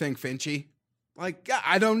as you think, Finchy. Like,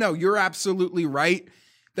 I don't know. You're absolutely right.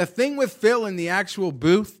 The thing with Phil in the actual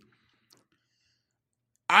booth,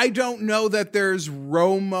 I don't know that there's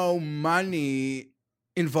Romo money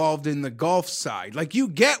involved in the golf side. Like, you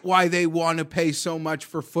get why they want to pay so much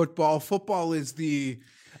for football. Football is the...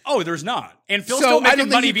 Oh, there's not. And Phil's still making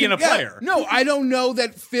money being a player. No, I don't know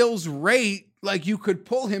that Phil's rate, like you could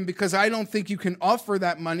pull him because I don't think you can offer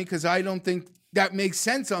that money because I don't think that makes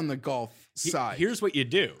sense on the golf side. Here's what you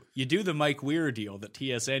do. You do the Mike Weir deal that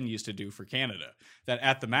TSN used to do for Canada. That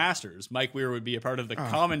at the Masters, Mike Weir would be a part of the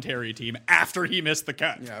commentary team after he missed the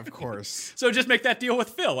cut. Yeah, of course. So just make that deal with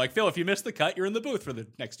Phil. Like, Phil, if you miss the cut, you're in the booth for the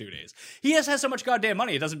next 2 days. He has so much goddamn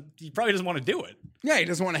money, he probably doesn't want to do it. Yeah, he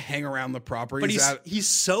doesn't want to hang around the property. But he's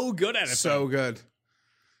so good at it. So good.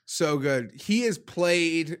 So good. He has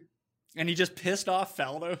played... And he just pissed off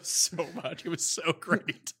Faldo so much. It was so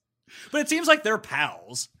great. But it seems like they're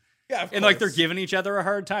pals. Yeah, of course. And like they're giving each other a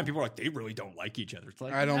hard time. People are like, they really don't like each other. It's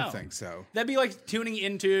like, I don't think so. That'd be like tuning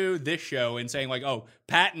into this show and saying like, oh,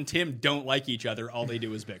 Pat and Tim don't like each other. All they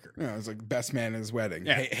do is bicker. Yeah, it's like best man at his wedding.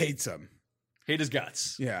 Yeah. Hates him. Hate his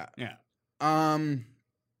guts. Yeah. Yeah.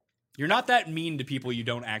 You're not that mean to people you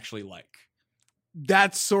don't actually like.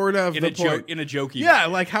 That's sort of in a jokey yeah,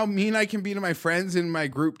 way. Like how mean I can be to my friends in my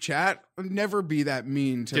group chat. I'd never be that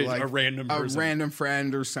mean to like a random person. Random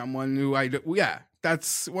friend or someone who yeah,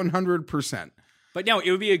 that's 100%. But no,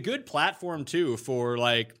 it would be a good platform too for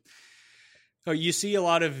like, you see a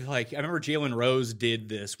lot of like, I remember Jalen Rose did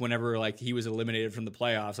this whenever like he was eliminated from the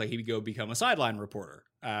playoffs. Like he would go become a sideline reporter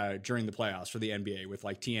during the playoffs for the NBA with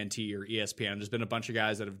like TNT or ESPN. There's been a bunch of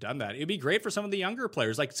guys that have done that. It'd be great for some of the younger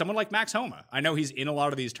players, like someone like Max Homa. I know he's in a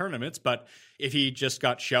lot of these tournaments, but if he just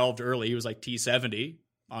got shelved early, he was like T70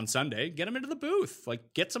 on Sunday, get him into the booth.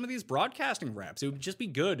 Like, get some of these broadcasting reps. It would just be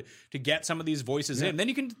good to get some of these voices in. Then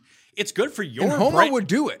you can, it's good for your and Homa would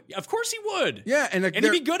do it. Of course he would. Yeah. And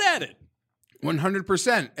he'd be good at it.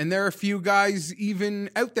 100%. And there are a few guys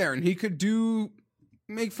even out there, and he could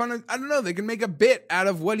make fun of, I don't know, they can make a bit out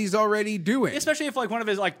of what he's already doing. Especially if like one of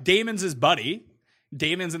his, like Damon's his buddy.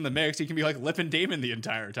 Damon's in the mix. He can be like lipping Damon the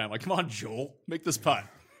entire time. Like, come on, Joel, make this putt.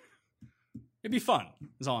 It'd be fun,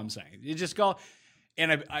 is all I'm saying. You just go,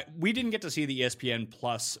 and we didn't get to see the ESPN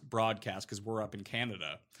Plus broadcast because we're up in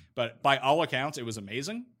Canada. But by all accounts, it was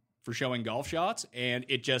amazing for showing golf shots, and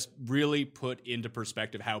it just really put into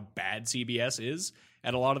perspective how bad CBS is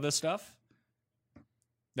at a lot of this stuff.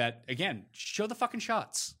 That, again, show the fucking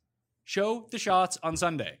shots. Show the shots on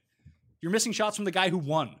Sunday. You're missing shots from the guy who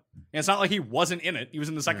won. And it's not like he wasn't in it. He was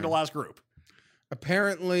in the second to last group.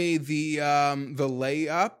 Apparently, the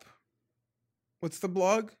layup, what's the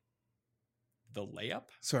blog? The layup?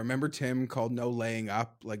 So remember Tim called no laying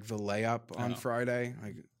up, like the layup on Friday?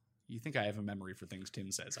 Like, you think I have a memory for things Tim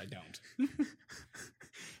says. I don't.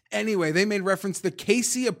 Anyway, they made reference the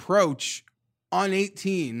Casey approach on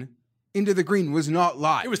 18 into the green was not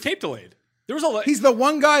live. It was tape delayed. There was He's the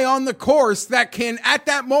one guy on the course that can, at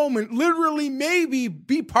that moment, literally maybe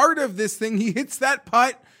be part of this thing. He hits that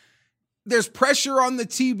putt. There's pressure on the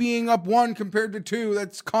tee being up 1 compared to 2.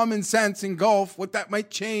 That's common sense in golf. What that might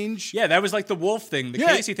change. Yeah, that was like the Wolf thing, the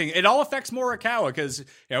Casey thing. It all affects Morikawa because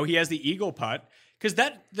he has the eagle putt. Because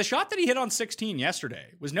the shot that he hit on 16 yesterday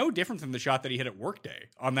was no different than the shot that he hit at Workday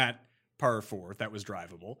on that par 4 that was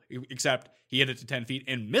drivable, except he hit it to 10 feet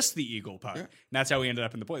and missed the eagle putt. Yeah. And that's how he ended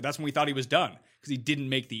up in the play. That's when we thought he was done because he didn't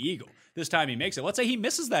make the eagle. This time he makes it. Let's say he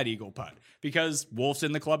misses that eagle putt because Wolf's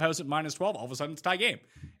in the clubhouse at -12. All of a sudden it's tie game.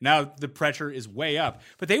 Now the pressure is way up.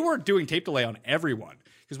 But they weren't doing tape delay on everyone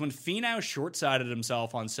because when Finau short-sided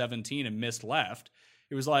himself on 17 and missed left,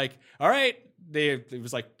 it was like, all right, they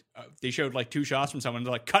showed like 2 shots from someone.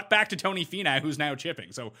 They're like, cut back to Tony Finau, who's now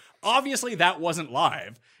chipping. So obviously that wasn't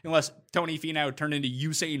live unless Tony Finau turned into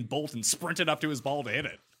Usain Bolt and sprinted up to his ball to hit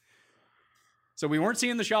it. So we weren't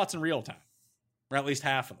seeing the shots in real time, or at least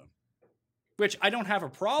half of them, which I don't have a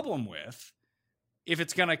problem with if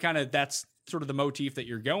it's going to that's sort of the motif that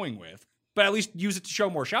you're going with, but at least use it to show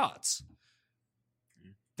more shots.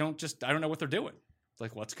 I don't know what they're doing.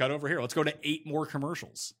 Like, let's cut over here. Let's go to 8 more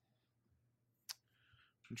commercials.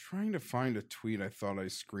 I'm trying to find a tweet I thought I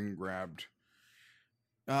screen grabbed.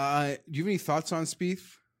 Do you have any thoughts on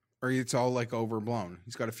Spieth? Or it's all like overblown?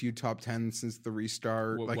 He's got a few top 10 since the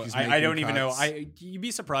restart. He's I don't even know. cuts. You'd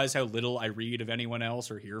be surprised how little I read of anyone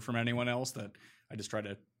else or hear from anyone else that I just try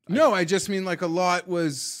to. No, I just mean like a lot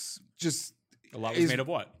was made of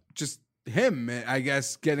what? Just him, I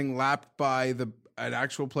guess, getting lapped by an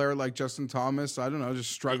actual player like Justin Thomas. I don't know,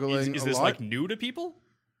 just struggling. Is this like new to people?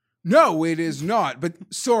 No, it is not. But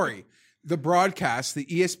sorry, the broadcast, the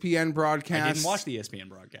ESPN broadcast. I didn't watch the ESPN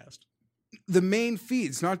broadcast. The main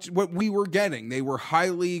feeds, not what we were getting. They were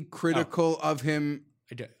highly critical of him.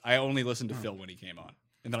 I only listened to Phil when he came on,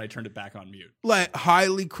 and then I turned it back on mute. Like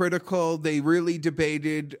highly critical. They really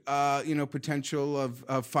debated, potential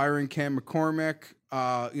of firing Cam McCormick.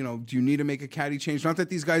 Do you need to make a caddy change? Not that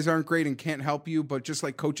these guys aren't great and can't help you, but just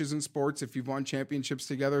like coaches in sports, if you've won championships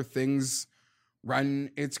together, things run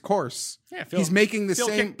its course. Yeah, Phil, he's making the Phil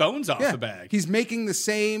same kicked bones off the bag. He's making the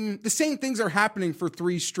same things are happening for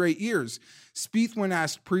 3 straight years. Spieth, when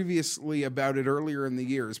asked previously about it earlier in the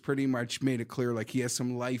year, has pretty much made it clear like he has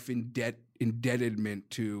some life indebtedment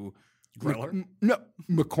to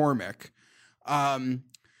McCormick,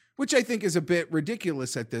 which I think is a bit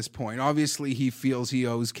ridiculous at this point. Obviously, he feels he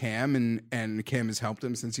owes Cam, and Cam has helped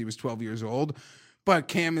him since he was 12 years old. But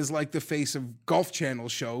Cam is like the face of Golf Channel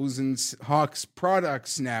shows and Hawks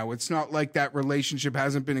products now. It's not like that relationship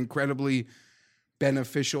hasn't been incredibly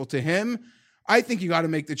beneficial to him. I think you got to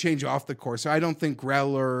make the change off the course. I don't think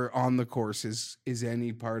Greller on the course is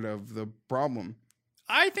any part of the problem.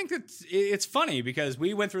 I think that it's funny because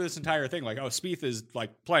we went through this entire thing like, Spieth is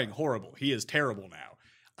like playing horrible. He is terrible now.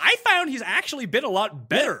 I found he's actually been a lot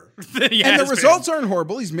better than he has been. And the results aren't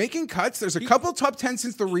horrible. He's making cuts. There's a couple top 10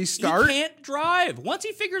 since the restart. He can't drive. Once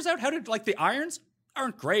he figures out how to, like, the irons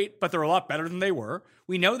aren't great, but they're a lot better than they were.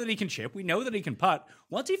 We know that he can chip. We know that he can putt.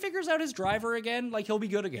 Once he figures out his driver again, like, he'll be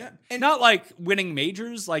good again. Yeah. And not like winning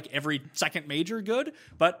majors, like every second major good,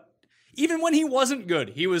 but even when he wasn't good,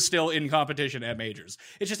 he was still in competition at majors.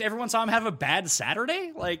 It's just everyone saw him have a bad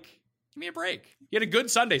Saturday. Like, give me a break. He had a good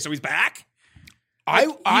Sunday, so he's back.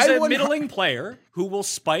 He's a middling player who will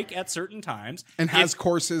spike at certain times. And has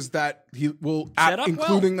courses that he will,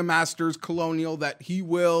 including the Masters, Colonial, that he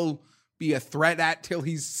will be a threat at till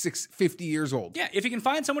he's 50 years old. Yeah, if he can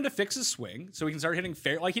find someone to fix his swing so he can start hitting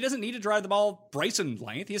fair. Like, he doesn't need to drive the ball Bryson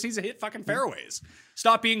length. He just needs to hit fucking fairways.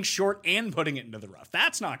 Stop being short and putting it into the rough.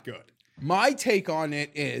 That's not good. My take on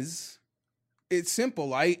it is, it's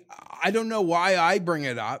simple. I don't know why I bring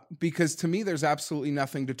it up, because to me, there's absolutely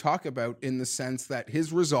nothing to talk about in the sense that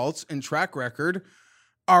his results and track record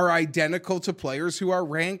are identical to players who are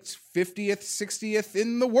ranked 50th, 60th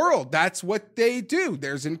in the world. That's what they do.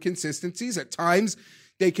 There's inconsistencies. At times,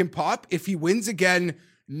 they can pop. If he wins again,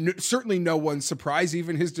 certainly no one's surprised,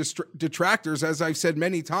 even his detractors, as I've said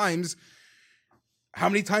many times. How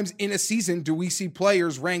many times in a season do we see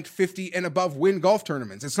players ranked 50 and above win golf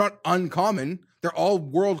tournaments? It's not uncommon. They're all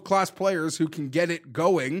world-class players who can get it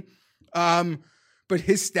going. But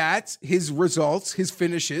his stats, his results, his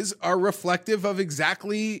finishes are reflective of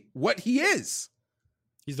exactly what he is.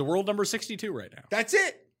 He's the world number 62 right now. That's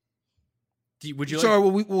it. So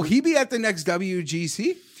will he be at the next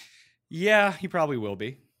WGC? Yeah, he probably will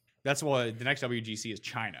be. That's why the next WGC is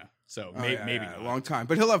China. So maybe not. A long time.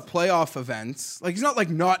 But he'll have playoff events. Like, he's not like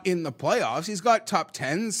not in the playoffs. He's got top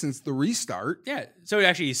 10 since the restart. Yeah. So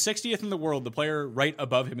actually, he's 60th in the world. The player right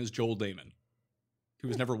above him is Joel Damon, who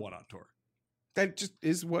has never won on tour. That just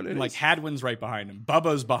is what it is. Like, Hadwin's right behind him.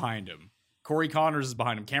 Bubba's behind him. Corey Connors is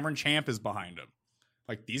behind him. Cameron Champ is behind him.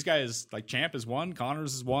 Like, these guys, like, Champ is one.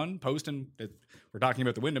 Connors is one. Poston, we're talking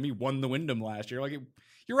about the Wyndham. He won the Wyndham last year. Like,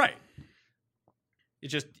 you're right.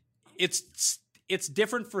 It's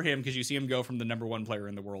different for him because you see him go from the number one player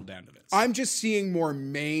in the world down to this. I'm just seeing more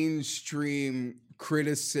mainstream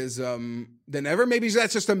criticism than ever. Maybe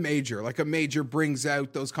that's just a major. Like, a major brings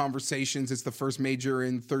out those conversations. It's the first major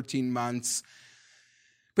in 13 months.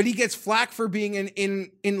 But he gets flack for being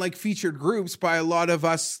in like featured groups by a lot of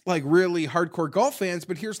us, like, really hardcore golf fans.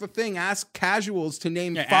 But here's the thing. Ask casuals to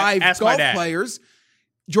name 5 golf players.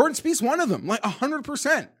 Jordan Spieth's one of them, like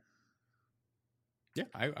 100%. Yeah,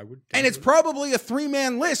 I would. And it's probably a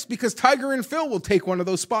 3-man list because Tiger and Phil will take one of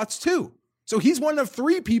those spots too. So he's one of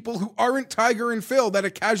 3 people who aren't Tiger and Phil that a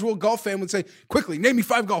casual golf fan would say, quickly, name me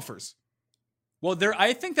 5 golfers. Well,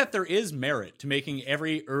 I think that there is merit to making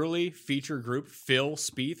every early feature group Phil,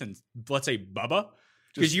 Spieth, and let's say Bubba,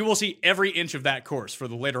 Because you will see every inch of that course for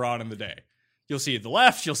the later on in the day. You'll see the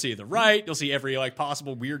left, you'll see the right, you'll see every like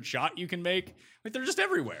possible weird shot you can make. Like they're just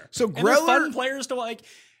everywhere. So and they're fun players to like.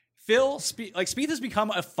 Spieth has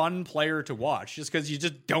become a fun player to watch just because you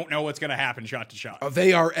just don't know what's going to happen shot to shot. Oh,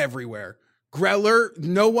 they are everywhere. Greller,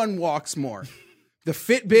 no one walks more. The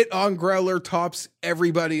Fitbit on Greller tops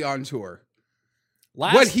everybody on tour.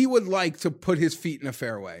 What he would like to put his feet in a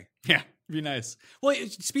fairway. Yeah, it'd be nice. Well,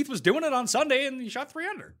 Spieth was doing it on Sunday and he shot 3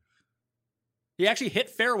 under. He actually hit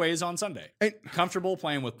fairways on Sunday. Comfortable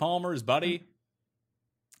playing with Palmer, his buddy.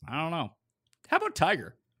 I don't know. How about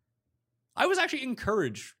Tiger? I was actually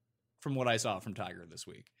encouraged from what I saw from Tiger this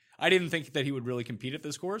week. I didn't think that he would really compete at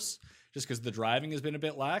this course just because the driving has been a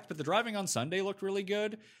bit lax, but the driving on Sunday looked really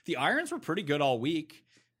good. The irons were pretty good all week.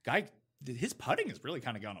 His putting has really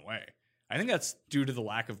kind of gone away. I think that's due to the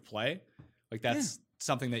lack of play. Like that's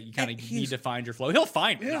something that you kind of need to find your flow. He'll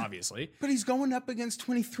find it, obviously. But he's going up against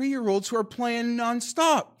 23-year-olds who are playing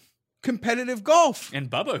nonstop competitive golf. And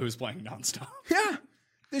Bubba, who's playing nonstop. Yeah.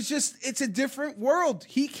 It's a different world.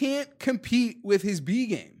 He can't compete with his B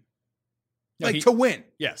game. No, to win.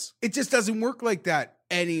 Yes. It just doesn't work like that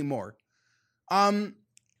anymore. And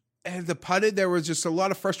the putted, there was just a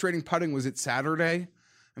lot of frustrating putting. Was it Saturday?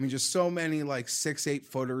 I mean, just so many like 6-8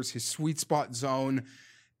 footers, his sweet spot zone.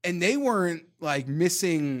 And they weren't like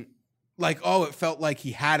missing, like, oh, it felt like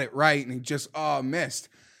he had it right and he just, missed.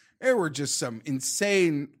 There were just some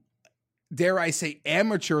insane, dare I say,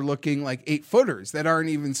 amateur looking like 8 footers that aren't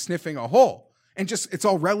even sniffing a hole. And just, it's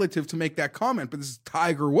all relative to make that comment, but this is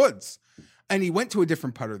Tiger Woods. And he went to a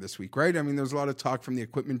different putter this week, right? I mean, there's a lot of talk from the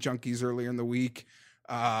equipment junkies earlier in the week.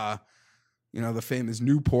 The famous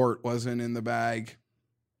Newport wasn't in the bag.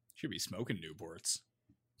 Should be smoking Newports.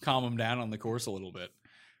 Calm him down on the course a little bit.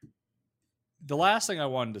 The last thing I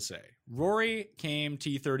wanted to say, Rory came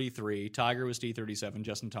T33, Tiger was T37,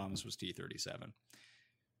 Justin Thomas was T37.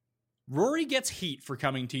 Rory gets heat for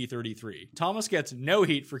coming T33. Thomas gets no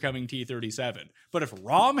heat for coming T37. But if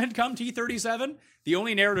Rahm had come T37, the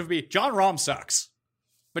only narrative would be, John Rahm sucks.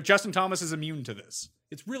 But Justin Thomas is immune to this.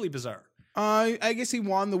 It's really bizarre. I guess he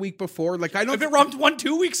won the week before. Like I don't. If it Rahm won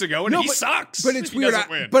 2 weeks ago and he sucks. But it's weird.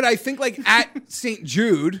 But I think like at St.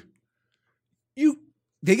 Jude,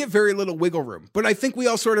 they get very little wiggle room. But I think we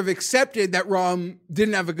all sort of accepted that Rahm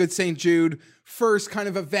didn't have a good St. Jude first kind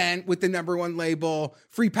of event with the #1 label,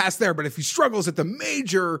 free pass there. But if he struggles at the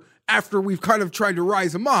major after we've kind of tried to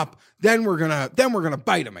rise him up, then we're gonna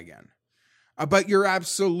bite him again. But you're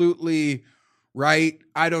absolutely right.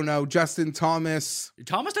 I don't know. Justin Thomas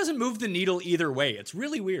doesn't move the needle either way. It's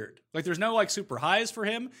really weird. Like there's no like super highs for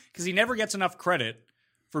him because he never gets enough credit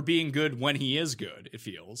for being good when he is good, it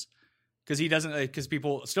feels. Because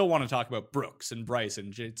people still want to talk about Brooks and Bryce,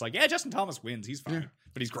 and it's like, yeah, Justin Thomas wins. He's fine,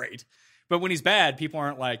 but he's great. But when he's bad, people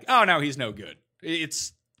aren't like, oh, no, he's no good.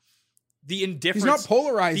 It's the indifference. He's not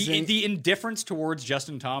polarizing. The indifference towards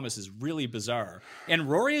Justin Thomas is really bizarre. And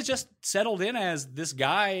Rory has just settled in as this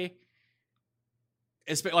guy,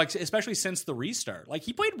 especially since the restart. Like,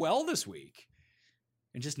 he played well this week.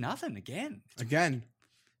 And just nothing again.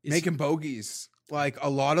 Making bogeys. Like, a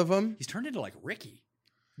lot of them. He's turned into, like, Ricky.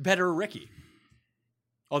 Better Ricky.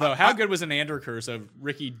 Although, how good was an Anderkirk of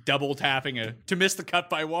Ricky double tapping to miss the cut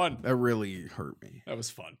by 1? That really hurt me. That was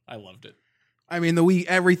fun. I loved it. I mean,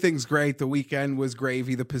 everything's great. The weekend was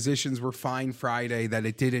gravy. The positions were fine Friday. That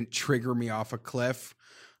it didn't trigger me off a cliff.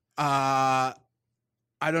 I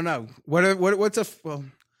don't know. What's a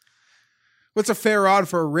fair odd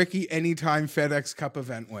for a Ricky anytime FedEx Cup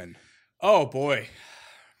event win? Oh boy,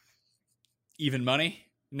 even money.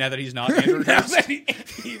 Now that he's not Andrew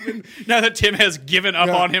now that Tim has given up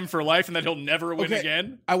on him for life and that he'll never win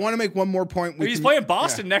again. I want to make one more point. He's playing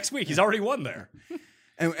Boston next week. He's already won there.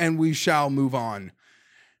 And we shall move on.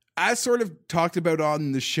 As sort of talked about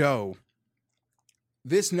on the show,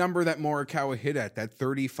 this number that Morikawa hit at, that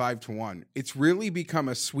 35-1, it's really become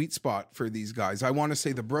a sweet spot for these guys. I want to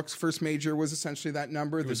say the Brooks first major was essentially that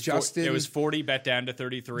number. It was 40 bet down to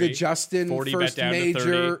 33. The Justin 40 first bet down major,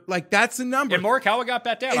 to 30. like that's the number. And Morikawa got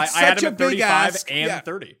bet down. I It's had such him a at big 35 ask. and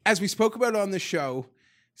 30. As we spoke about on the show,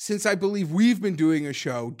 since I believe we've been doing a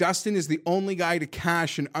show, Dustin is the only guy to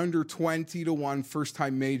cash an under 20-1 first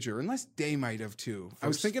time major, unless Day might have too. I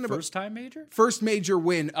was thinking about first time major? First major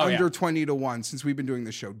win under 20-1 since we've been doing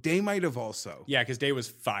the show. Day might have also. Yeah, because Day was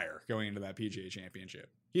fire going into that PGA Championship.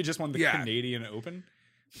 He just won the Canadian Open.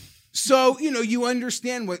 So, you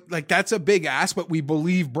understand that's a big ask, but we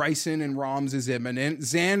believe Bryson and Rahm's is imminent.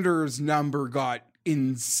 Xander's number got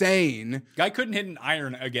insane. Guy couldn't hit an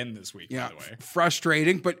iron again this week, Yeah, by the way.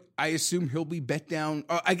 frustrating, but I assume he'll be bet down.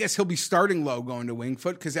 I guess he'll be starting low going to Winged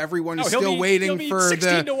Foot because everyone is still waiting he'll be for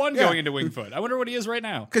 16 to 1 yeah. going into Winged Foot. I wonder what he is right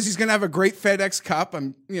now. Because he's going to have a great FedEx Cup.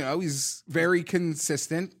 He's very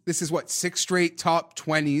consistent. This is 6 straight top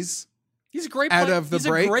 20s. He's a great Out player. of the He's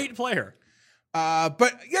break. a great player.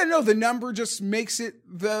 But yeah, no, the number just makes it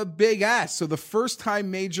the big ass. So the first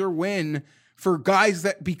time major win for guys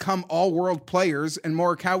that become all world players, and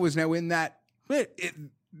Morikawa is now in that.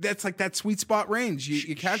 That's like that sweet spot range.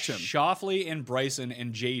 You catch him. Schauffele and Bryson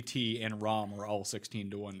and JT and Rahm are all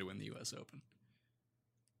 16 to 1 to win the U.S. Open.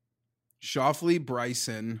 Schauffele,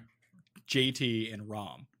 Bryson, JT and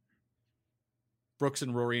Rahm. Brooks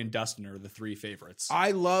and Rory and Dustin are the 3 favorites.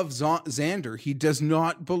 I love Xander. He does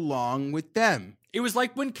not belong with them. It was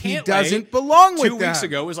like when He Cantlay doesn't belong with 2 them. weeks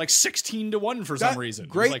ago was like 16 to 1 for some reason. It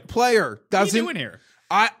was Great like, player. What are Doesn't you doing here?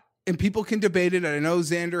 And people can debate it. I know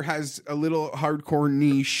Xander has a little hardcore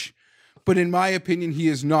niche, but in my opinion, he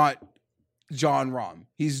is not Jon Rahm.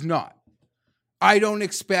 He's not. I don't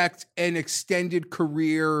expect an extended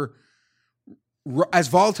career. As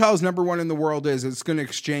volatile as number 1 in the world is, it's going to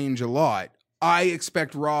exchange a lot. I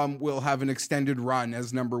expect Rahm will have an extended run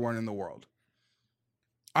as number 1 in the world.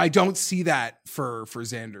 I don't see that for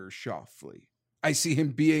Xander Schauffele. I see him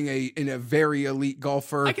being in a very elite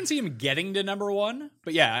golfer. I can see him getting to number 1,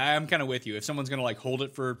 but yeah, I'm kind of with you. If someone's going to hold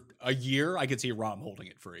it for a year, I could see Rahm holding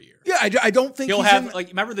it for a year. Yeah, I don't think He'll he's have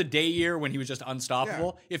remember the day year when he was just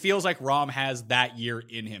unstoppable? Yeah. It feels like Rahm has that year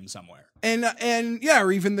in him somewhere. And yeah,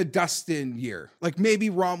 or even the Dustin year. Like maybe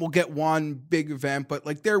Rahm will get one big event, but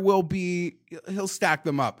he'll stack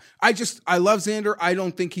them up. I love Xander. I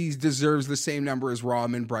don't think he deserves the same number as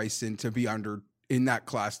Rahm and Bryson to be in that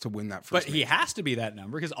class to win that first. But he has to be that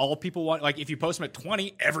number because all people want, if you post him at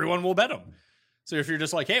 20, everyone will bet him. So if you're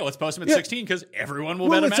just like, hey, let's post him at 16 because everyone will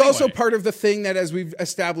bet him it's anyway. also part of the thing that, as we've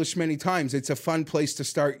established many times, it's a fun place to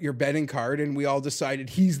start your betting card. And we all decided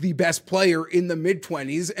he's the best player in the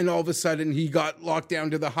mid-20s. And all of a sudden he got locked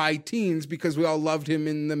down to the high teens because we all loved him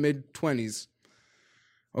in the mid-20s.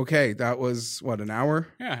 Okay, that was, an hour?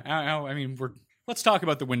 Yeah, I mean, let's talk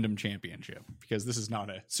about the Wyndham Championship because this is not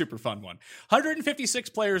a super fun one. 156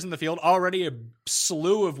 players in the field, already a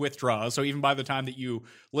slew of withdrawals. So even by the time that you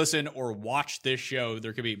listen or watch this show,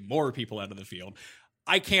 there could be more people out of the field.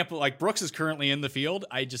 I can't, Brooks is currently in the field.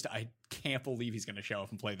 I can't believe he's going to show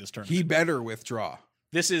up and play this tournament. He better withdraw.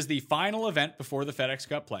 This is the final event before the FedEx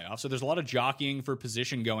Cup playoff, so there's a lot of jockeying for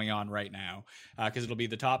position going on right now because it'll be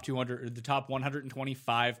the top 200, the top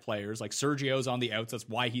 125 players. Like Sergio's on the outs, that's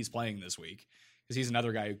why he's playing this week because he's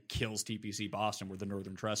another guy who kills TPC Boston where the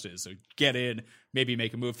Northern Trust is. So get in, maybe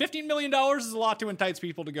make a move. $15 million is a lot to entice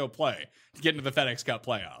people to go play to get into the FedEx Cup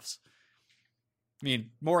playoffs. I mean,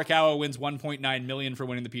 Morikawa wins $1.9 million for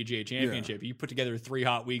winning the PGA Championship. Yeah. You put together 3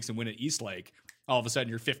 hot weeks and win at East Lake, all of a sudden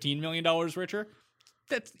you're $15 million richer.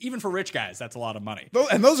 That's even for rich guys, that's a lot of money.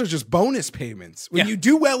 And those are just bonus payments. When you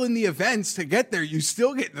do well in the events to get there, you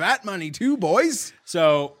still get that money too, boys.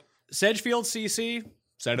 So, Sedgefield CC,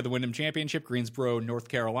 side of the Wyndham Championship, Greensboro, North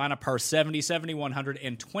Carolina, par 70,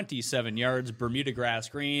 7,127 yards, Bermuda grass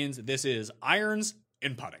greens. This is irons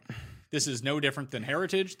and putting. This is no different than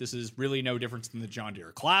Heritage. This is really no different than the John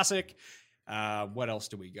Deere Classic. What else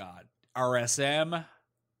do we got? RSM.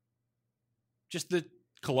 Just the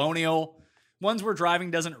Colonial. Ones where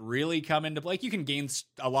driving doesn't really come into play. You can gain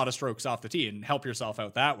a lot of strokes off the tee and help yourself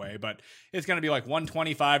out that way, but it's going to be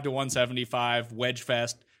 125 to 175, wedge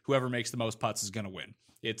fest. Whoever makes the most putts is going to win.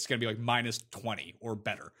 It's going to be minus 20 or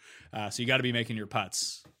better. So you got to be making your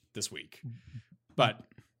putts this week. But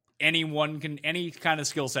any kind of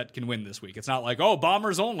skill set can win this week. It's not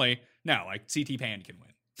bombers only. No, CT Pan can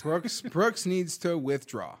win. Brooks needs to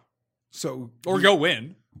withdraw. Or go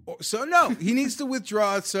win. So no, he needs to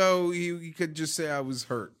withdraw so he could just say I was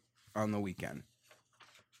hurt on the weekend.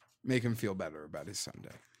 Make him feel better about his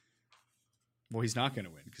Sunday. Well, he's not going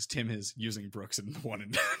to win because Tim is using Brooks in the 1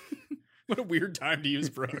 and done. What a weird time to use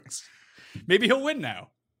Brooks. Maybe he'll win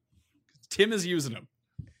now. Tim is using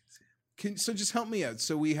him. So just help me out.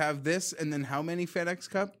 So we have this, and then how many FedEx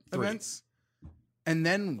Cup 3 events? And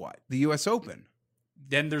then what? The U.S. Open.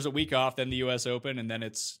 Then there's a week off, then the U.S. Open, and then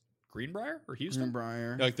it's Greenbrier or Houston?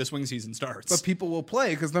 Greenbrier. The swing season starts. But people will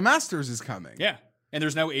play because the Masters is coming. Yeah. And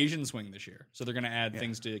there's no Asian swing this year. So they're going to add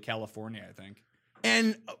things to California, I think.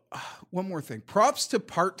 And one more thing. Props to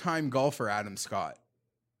part-time golfer Adam Scott.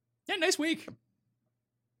 Yeah, nice week.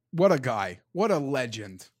 What a guy. What a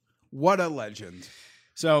legend. What a legend.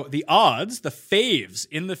 So the odds, the faves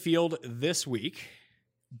in the field this week,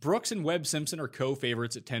 Brooks and Webb Simpson are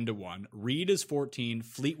co-favorites at 10-1. Reed is 14.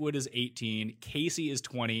 Fleetwood is 18. Casey is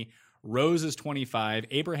 20. Rose is 25.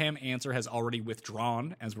 Abraham Answer has already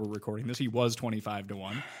withdrawn as we're recording this. He was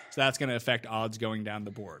 25-1. So that's going to affect odds going down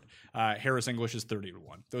the board. Harris English is 30-1.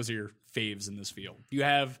 Those are your faves in this field. Do you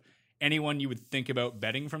have anyone you would think about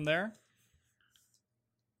betting from there?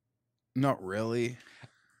 Not really.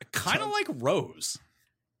 Kind of like Rose.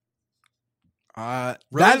 That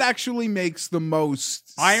actually makes the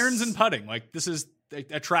most irons and putting. Like this is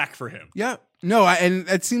a track for him. Yeah. No, and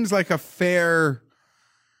it seems like a fair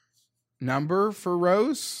number for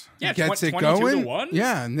Rose. Yeah, gets it 22-1.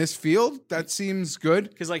 Yeah, in this field, that seems good.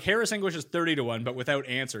 Because like Harris English is 30-1, but without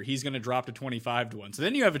Answer, he's going to drop to 25-1. So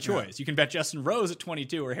then you have a choice. You can bet Justin Rose at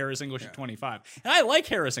 22 or Harris English at 25. And I like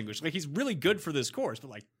Harris English. Like he's really good for this course, but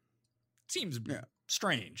like seems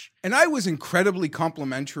strange. And I was incredibly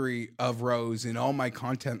complimentary of Rose in all my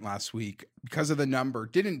content last week because of the number.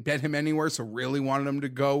 Didn't bet him anywhere, so really wanted him to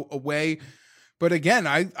go away. But again,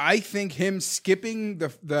 I think him skipping the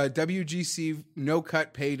WGC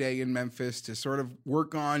no-cut payday in Memphis to sort of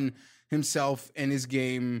work on himself and his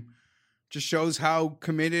game just shows how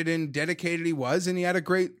committed and dedicated he was, and he had a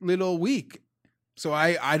great little week. So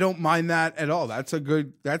I don't mind that at all. That's a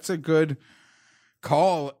good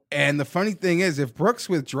call. And the funny thing is, if Brooks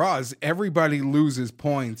withdraws, everybody loses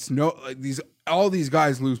points. All these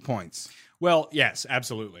guys lose points. Well, yes,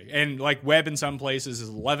 absolutely. And like Webb in some places is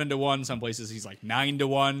 11-1. Some places he's like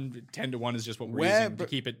 9-1. 10-1 is just what we're using to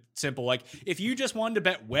keep it simple. Like if you just wanted to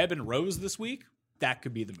bet Webb and Rose this week, that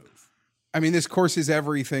could be the move. I mean, this course is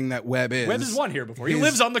everything that Webb is. Webb has won here before. He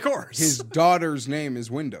lives on the course. His daughter's name is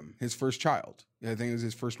Wyndham, his first child. I think it was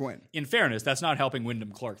his first win. In fairness, that's not helping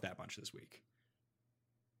Wyndham Clark that much this week.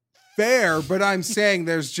 Fair, but I'm saying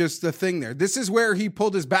there's just a thing there. This is where he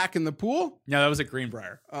pulled his back in the pool? No, that was at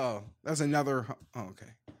Greenbrier. Oh, that's another. Oh,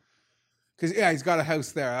 okay. Because, he's got a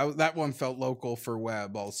house there. That one felt local for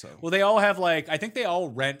Webb also. Well, they all have I think they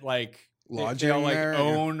all rent lodging they all there,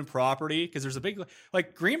 own property because there's a big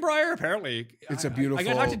Greenbrier. Apparently, it's a beautiful. I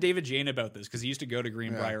got to talk to David Jane about this because he used to go to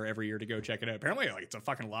Greenbrier every year to go check it out. Apparently, it's a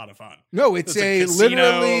fucking lot of fun. No, it's a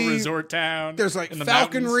casino, literally resort town. There's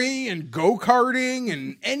falconry and go karting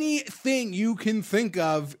and anything you can think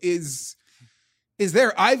of is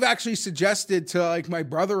there. I've actually suggested to my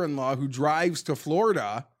brother-in-law who drives to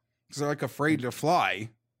Florida because they're afraid to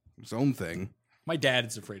fly. His own thing. My dad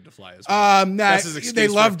is afraid to fly as well. That's his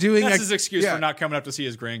excuse. That's his excuse for not coming up to see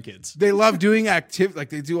his grandkids. They love doing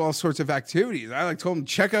they do all sorts of activities. I told him,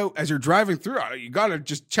 check out as you're driving through. You got to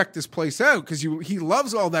just check this place out because he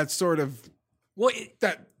loves all that sort of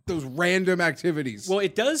those random activities. Well,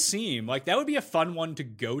 it does seem like that would be a fun one to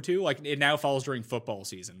go to. It now falls during football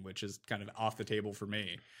season, which is kind of off the table for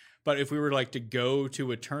me. But if we were to go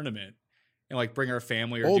to a tournament and bring our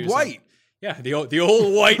family or Old White. The old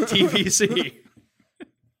white TVC.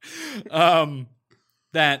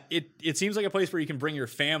 That it seems like a place where you can bring your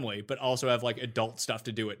family, but also have adult stuff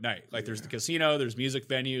to do at night. There's the casino, there's music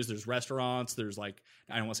venues, there's restaurants, there's I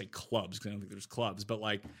don't want to say clubs because I don't think there's clubs, but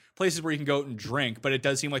places where you can go out and drink. But it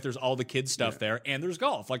does seem like there's all the kids stuff there, and there's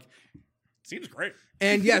golf. Seems great.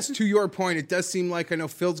 And yes, to your point, it does seem I know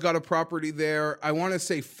Phil's got a property there. I want to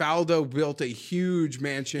say Faldo built a huge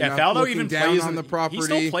mansion. Yeah, Faldo even down plays on the property. He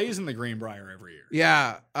still plays in the Greenbrier every year.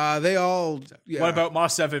 Yeah, they all. Yeah. What about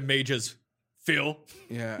Moss 7 Mages, Phil?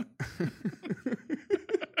 Yeah.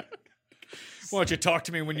 Why don't you talk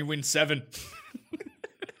to me when you win 7?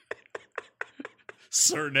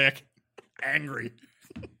 Sir Nick, angry.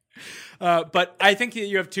 But I think that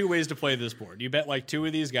you have two ways to play this board. You bet two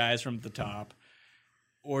of these guys from the top,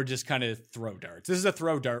 or just kind of throw darts. This is a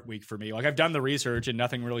throw dart week for me. I've done the research and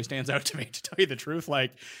nothing really stands out to me, to tell you the truth.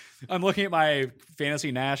 I'm looking at my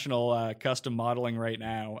Fantasy National custom modeling right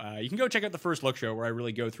now. You can go check out the First Look show where I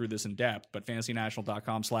really go through this in depth, but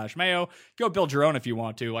fantasynational.com/Mayo. Go build your own if you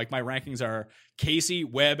want to. My rankings are Casey,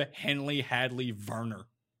 Webb, Henley, Hadley, Varner.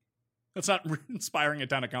 That's not inspiring a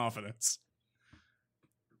ton of confidence.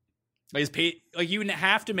 You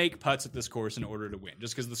have to make putts at this course in order to win,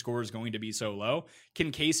 just because the score is going to be so low.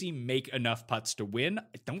 Can Casey make enough putts to win?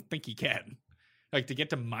 I don't think he can. To get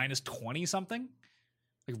to -20 something?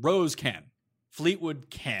 Rose can. Fleetwood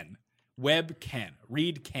can. Webb can.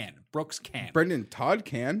 Reed can. Brooks can. Brendan Todd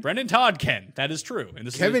can. That is true.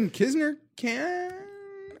 And Kevin Kisner can,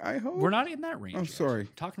 I hope. We're not in that range. I'm sorry.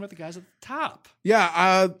 We're talking about the guys at the top.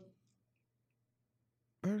 Yeah.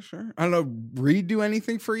 Sure. I don't know. Reed do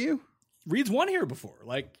anything for you? Reed's won here before.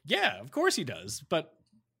 Yeah, of course he does. But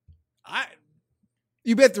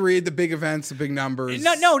you bet the Reed, the big events, the big numbers.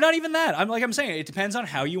 No, not even that. I'm saying it depends on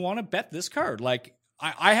how you want to bet this card.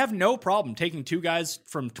 I have no problem taking two guys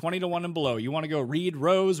from 20-1 and below. You want to go Reed,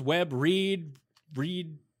 Rose, Webb, Reed,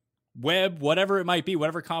 Webb, whatever it might be,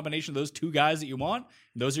 whatever combination of those two guys that you want,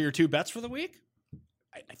 those are your two bets for the week.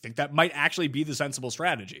 I think that might actually be the sensible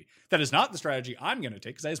strategy. That is not the strategy I'm going to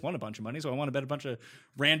take because I just won a bunch of money, so I want to bet a bunch of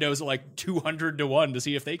randos at like 200-1 to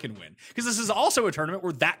see if they can win. Because this is also a tournament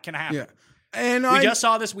where that can happen. Yeah. And we just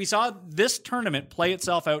saw this. We saw this tournament play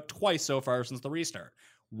itself out twice so far since the restart.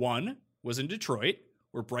 One was in Detroit,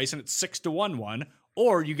 where Bryson at 6-1 won,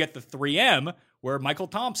 or you get the 3M where Michael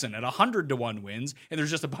Thompson at 100-1 wins, and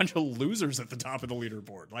there's just a bunch of losers at the top of the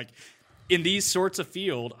leaderboard. Like in these sorts of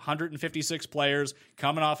field, 156 players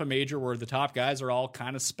coming off a major where the top guys are all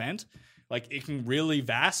kind of spent. Like it can really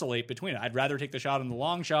vacillate between it. I'd rather take the shot on the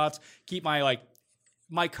long shots, keep my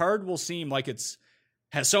card will seem like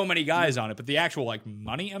has so many guys on it, but the actual like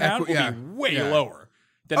money amount will be way lower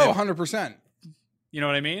than 100%. You know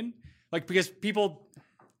what I mean? Like because people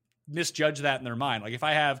misjudge that in their mind. Like if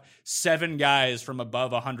I have 7 guys from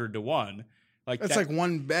above 100-1, like that's like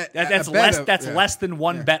one bet. That's less than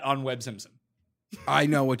one bet on Webb Simpson. I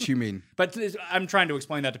know what you mean, but I'm trying to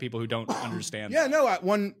explain that to people who don't understand. Yeah, no,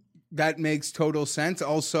 one that makes total sense.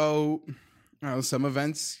 Also, some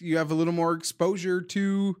events you have a little more exposure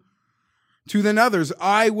to than others.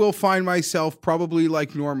 I will find myself probably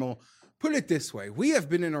like normal. Put it this way: we have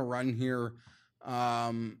been in a run here.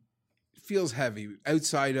 Feels heavy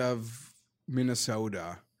outside of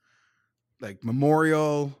Minnesota, like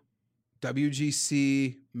Memorial,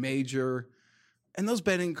 WGC, Major, and those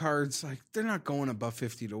betting cards, like they're not going above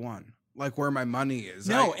 50-1. Like where my money is.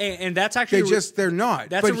 No, and that's actually they're not.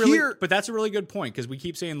 That's a really good point because we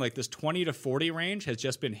keep saying like this 20-40 range has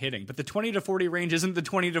just been hitting, but the 20-40 range isn't the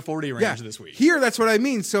 20-40 range this week. Here, that's what I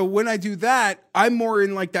mean. So when I do that, I'm more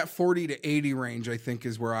in like that 40-80 range. I think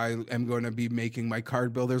is where I am going to be making my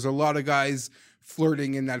card bill. There's a lot of guys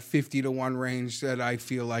flirting in that 50-1 range that I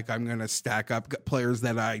feel like I'm going to stack up players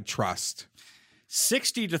that I trust.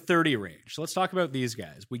 60-30 range. So let's talk about these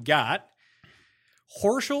guys. We got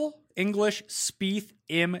Horschel, English, Spieth,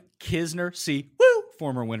 Kisner,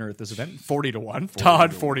 former winner at this event, 40-1.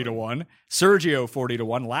 Todd, 40-1. Sergio,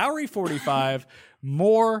 40-1. Lowry, 45.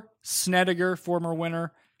 Moore, Snedeker, former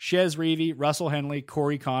winner. Chez Reavie, Russell Henley,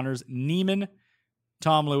 Corey Connors, Neiman,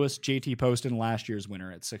 Tom Lewis, JT Poston, last year's winner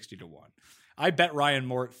at 60-1. I bet Ryan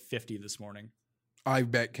Moore at 50 this morning. I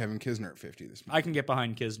bet Kevin Kisner at 50 this morning. I can get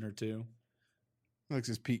behind Kisner too. Looks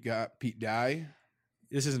as Pete Dye.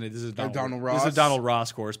 This is Donald Ross. This is a Donald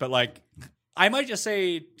Ross course, but like I might just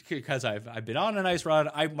say because I've been on a nice run,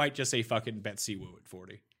 I might just say fucking bet Siwoo at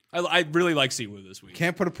 40. I really like Siwoo this week.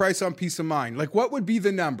 Can't put a price on peace of mind. Like what would be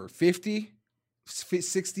the number? 50?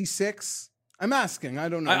 66? I'm asking. I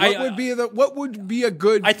don't know. What would be a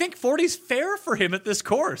good? I think 40's fair for him at this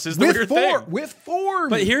course. Is the weird thing with form.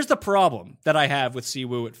 But here's the problem that I have with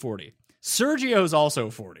Siwoo at 40. Sergio's also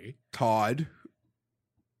 40. Todd.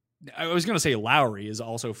 I was going to say Lowry is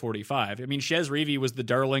also 45. I mean, Chez Reavie was the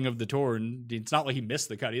darling of the tour, and it's not like he missed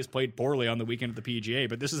the cut. He just played poorly on the weekend at the PGA,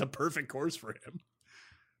 but this is a perfect course for him.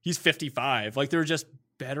 He's 55. Like, there are just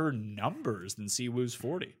better numbers than Siwoo's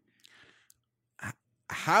 40.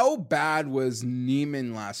 How bad was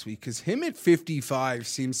Neiman last week? Because him at 55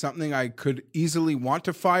 seems something I could easily want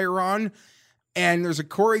to fire on, and there's a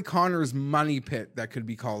Corey Connors money pit that could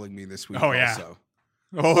be calling me this week also.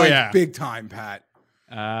 Big time, Pat.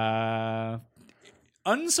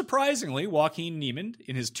 Unsurprisingly, Joaquin Neiman,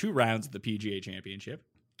 in his 2 rounds of the PGA Championship,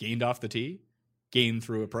 gained off the tee, gained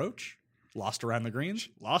through approach, lost around the greens,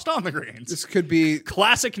 lost on the greens. This could be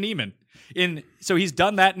classic Neiman. So he's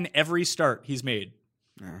done that in every start he's made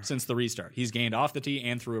since the restart. He's gained off the tee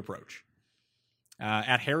and through approach.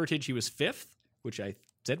 At Heritage, he was 5th, which I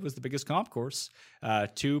said was the biggest comp course.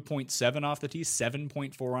 2.7 off the tee,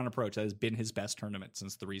 7.4 on approach. That has been his best tournament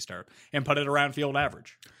since the restart. And put it around field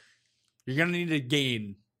average. You're going to need to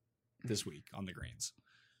gain this week on the greens.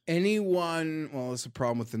 It's a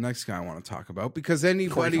problem with the next guy I want to talk about, because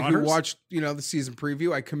anybody who watched, the season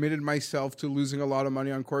preview, I committed myself to losing a lot of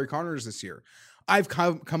money on Corey Connors this year. I've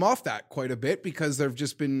come off that quite a bit because there've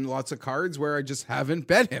just been lots of cards where I just haven't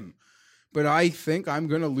bet him. But I think I'm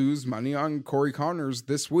going to lose money on Corey Connors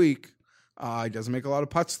this week. He doesn't make a lot of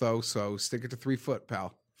putts, though, so stick it to 3 foot,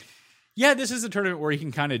 pal. Yeah, this is a tournament where he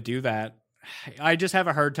can kind of do that. I just have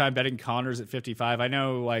a hard time betting Connors at 55. I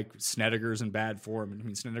know, Snedeker's in bad form. I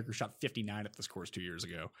mean, Snedeker shot 59 at this course 2 years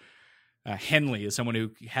ago. Henley is someone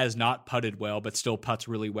who has not putted well, but still putts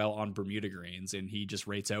really well on Bermuda greens, and he just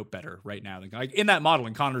rates out better right now. In that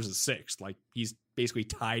modeling, Connors is 6th. He's basically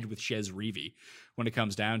tied with Chez Reavie when it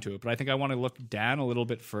comes down to it. But I think I want to look down a little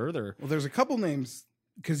bit further. Well, there's a couple names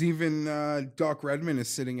Because even Doc Redman is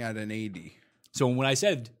sitting at an 80. So when I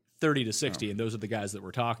said 30 to 60, and those are the guys that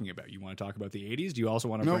we're talking about, you want to talk about the 80s? Do you also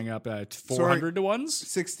want to bring up 400 to ones?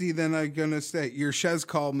 60, then I'm going to say your Shez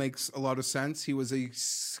call makes a lot of sense. He was a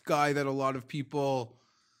guy that a lot of people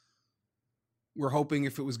were hoping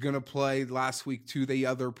if it was going to play last week to the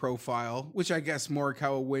other profile, which I guess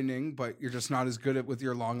Morikawa winning, but you're just not as good at with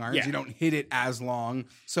your long irons. Yeah. You don't hit it as long.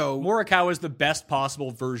 So Morikawa is the best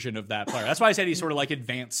possible version of that player. That's why I said he's sort of like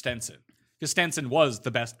advanced Stenson. Because Stenson was the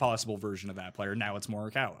best possible version of that player. Now it's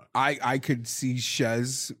Morikawa. I could see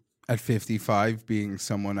Shez at 55 being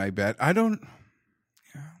someone I bet.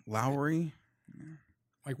 Lowry.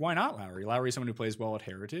 Like, why not Lowry? Lowry's someone who plays well at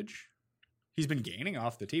Heritage. He's been gaining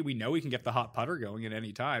off the tee. We know he can get the hot putter going at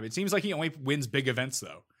any time. It seems like he only wins big events,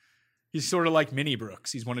 though. He's sort of like Mini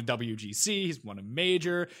Brooks. He's won a WGC. He's won a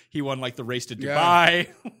major. He won, like, the race to Dubai.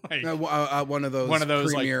 One of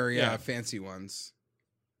those premier, fancy ones.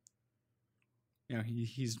 You know,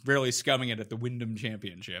 he's rarely scumming it at the Wyndham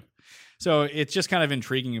Championship. So it's just kind of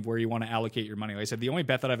intriguing of where you want to allocate your money. Like I said, the only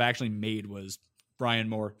bet that I've actually made was Ryan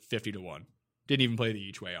Moore 50 to 1. Didn't even play the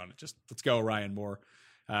each way on it. Just let's go Ryan Moore.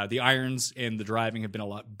 The irons and the driving have been a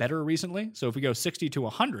lot better recently. So if we go 60 to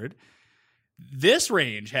 100, this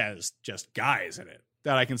range has just guys in it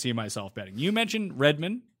that I can see myself betting. You mentioned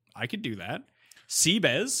Redman. I could do that.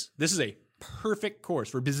 Seabez. This is a perfect course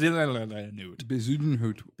for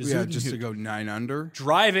Bezuidenhout. Yeah, just to go 9 under.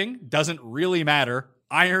 Driving doesn't really matter.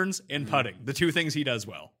 Irons and putting. The two things he does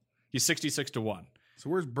well. He's 66 to 1. So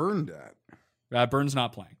where's Burned at? Burns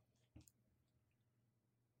not playing.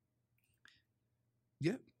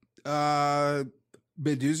 Yeah.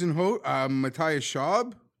 Bezuidenhout, Matthias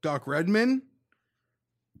Schaub, Doc Redman.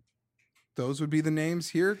 Those would be the names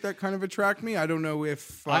here that kind of attract me. I don't know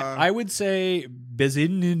if... I would say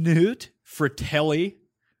Bezuidenhout, Fratelli,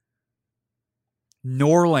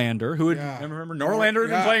 Norlander. Who would remember? Norlander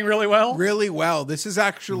had been playing really well. Really well. This is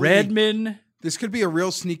actually... Redman. This could be a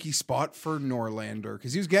real sneaky spot for Norlander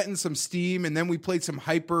because he was getting some steam, and then we played some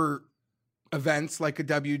hyper events like a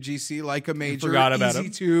WGC, like a major. Forgot about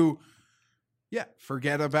him.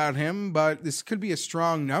 Forget about him, but this could be a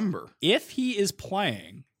strong number. If he is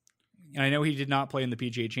playing, and I know he did not play in the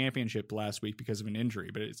PGA Championship last week because of an injury,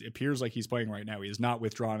 but it appears like he's playing right now. He is not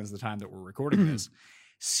withdrawn as the time that we're recording this.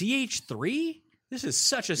 CH3? This is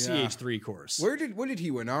such a CH3 course. What did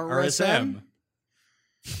he win? RSM?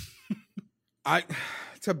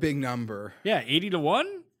 It's a big number. Yeah, 80 to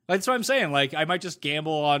 1? That's what I'm saying. Like, I might just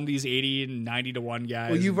gamble on these 80 and 90 to 1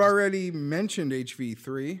 guys. Well, you've already mentioned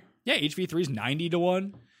HV3. Yeah, HV3 is 90 to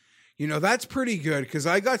 1. You know, that's pretty good because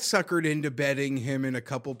I got suckered into betting him in a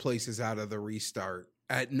couple places out of the restart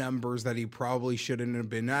at numbers that he probably shouldn't have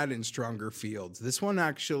been at in stronger fields. This one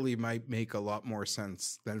actually might make a lot more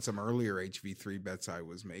sense than some earlier HV3 bets I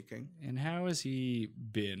was making. And how has he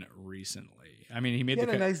been recently? I mean, he had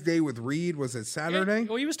a nice day with Reed. Was it Saturday? Yeah,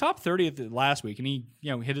 well, he was top 30 last week, and he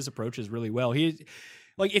hit his approaches really well. If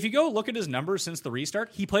you go look at his numbers since the restart,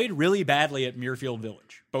 he played really badly at Muirfield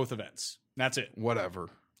Village, both events. That's it. Whatever.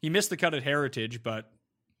 He missed the cut at Heritage, but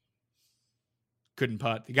couldn't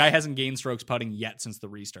putt. The guy hasn't gained strokes putting yet since the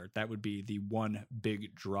restart. That would be the one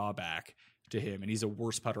big drawback to him, and he's a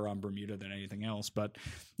worse putter on Bermuda than anything else. But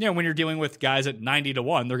when you're dealing with guys at 90 to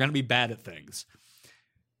 1, they're going to be bad at things.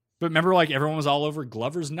 But remember, like, everyone was all over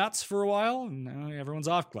Glover's nuts for a while, and now everyone's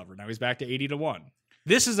off Glover. Now he's back to 80 to 1.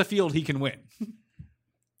 This is a field he can win.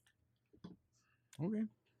 Okay.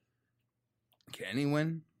 Can he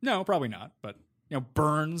win? No, probably not. But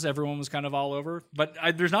Burns, everyone was kind of all over. But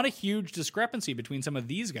there's not a huge discrepancy between some of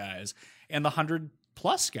these guys and the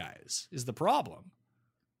 100-plus guys is the problem.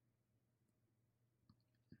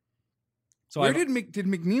 So did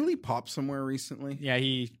McNeely pop somewhere recently? Yeah,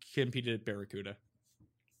 he competed at Barracuda.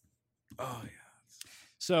 Oh, yeah.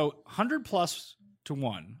 So 100-plus to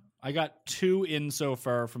 1. I got 2 in so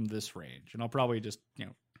far from this range, and I'll probably just,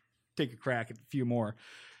 take a crack at a few more.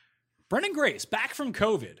 Brendan Grace, back from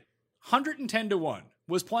COVID, 110 to 1,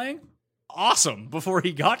 was playing awesome before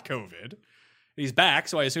he got COVID. He's back,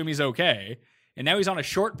 so I assume he's okay. And now he's on a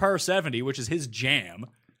short par 70, which is his jam.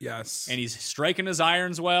 Yes. And he's striking his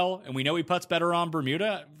irons well, and we know he putts better on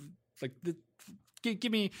Bermuda.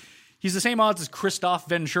 Give me... He's the same odds as Christoph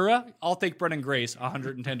Ventura. I'll take Brendan Grace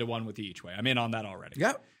 110 to 1 with the each way. I'm in on that already.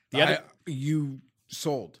 Yep. You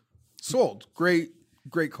sold.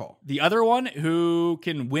 Great call. The other one who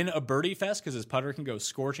can win a birdie fest because his putter can go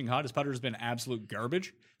scorching hot. His putter's been absolute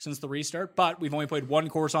garbage since the restart, but we've only played one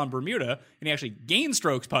course on Bermuda, and he actually gained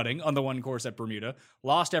strokes putting on the one course at Bermuda,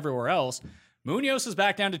 lost everywhere else. Munoz is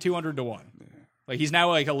back down to 200 to 1. Like, he's now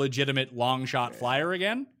like a legitimate long shot flyer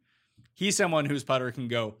again. He's someone whose putter can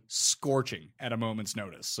go scorching at a moment's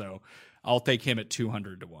notice. So I'll take him at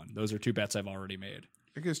 200 to 1. Those are 2 bets I've already made.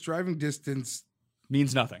 I guess driving distance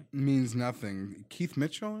Means nothing. means nothing. Keith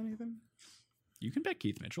Mitchell, anything? You can bet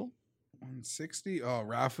Keith Mitchell. 160? Oh,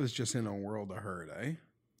 Rafa's just in a world of hurt, eh?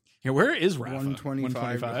 Yeah, where is Rafa?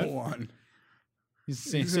 125 to 1. He's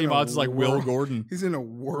the He's same in a odds as like Will world- Gordon. He's in a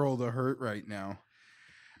world of hurt right now.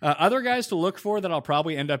 Other guys to look for that I'll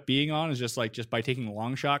probably end up being on is just by taking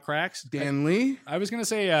long shot cracks. Dan Lee? I was going to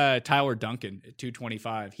say Tyler Duncan at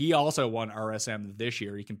 225. He also won RSM this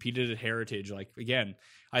year. He competed at Heritage. Like, again,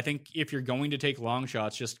 I think if you're going to take long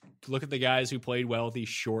shots, just look at the guys who played well at these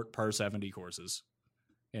short par 70 courses.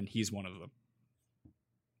 And he's one of them.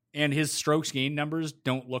 And his strokes gained numbers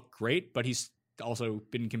don't look great, but he's also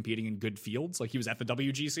been competing in good fields. Like, he was at the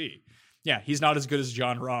WGC. Yeah, he's not as good as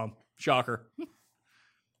John Rahm. Shocker.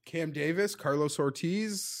 Cam Davis, Carlos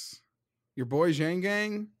Ortiz, your boy Zhang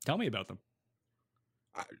Gang. Tell me about them.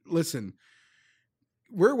 Listen,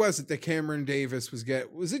 where was it that Cameron Davis was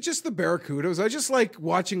it just the Barracuda? Was I just like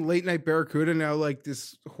watching late night Barracuda now, like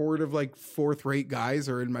this horde of like 4th-rate guys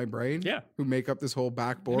are in my brain? Yeah. Who make up this whole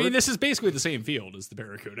backboard? I mean, this is basically the same field as the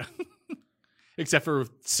Barracuda, except for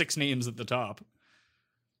 6 names at the top.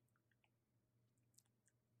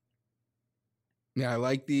 Yeah, I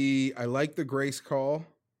like the Grace call.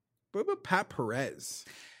 What about Pat Perez?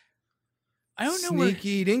 I don't know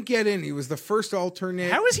Sneaky, he didn't get in. He was the first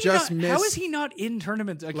alternate. how is he just not. missed How is he not in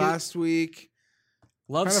tournaments? Okay, last week? Kind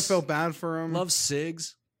loves of felt bad for him. loves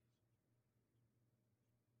Sigs.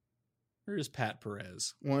 Where is Pat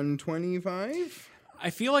Perez? 125. I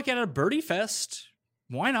feel like at a birdie fest,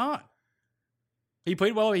 why not? He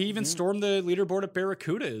played well. He even stormed the leaderboard at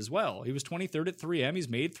Barracuda as well. He was 23rd at 3M. He's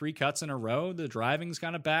made 3 cuts in a row. The driving's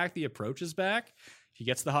kind of back. The approach is back. If he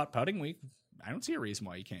gets the hot putting week, I don't see a reason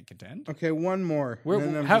why he can't contend. Okay, one more. Where, and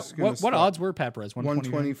then I'm how, just gonna what stop. odds were Pat Perez?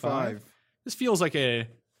 125. This feels like a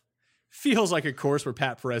course where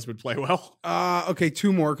Pat Perez would play well. Okay,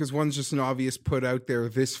 2 more because one's just an obvious put out there.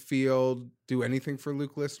 This field do anything for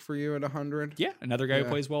Luke List for you at 100? Yeah, another guy who Yeah.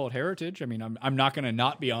 plays well at Heritage. I mean, I'm not going to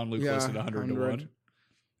not be on Luke List at 100 to 1.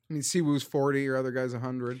 I mean, Siwoo's 40, your other guy's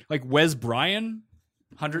 100. Like Wes Bryan,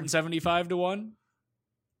 175 to 1.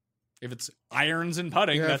 If it's irons and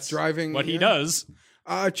putting, Yeah, that's driving, what he yeah. does.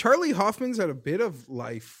 Charlie Hoffman's had a bit of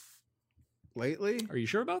life lately. Are you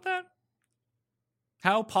sure about that?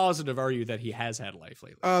 How positive are you that he has had life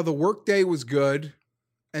lately? The work day was good,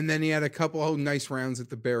 and then he had a couple of nice rounds at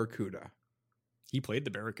the Barracuda. He played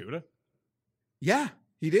the Barracuda. Yeah,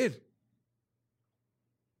 he did.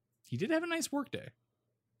 He did have a nice work day.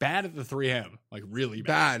 Bad at the 3M, like really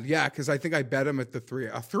bad. Bad, yeah, because I think I bet him at the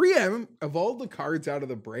 3M. Of all the cards out of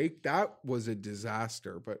the break, that was a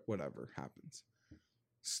disaster, but whatever happens.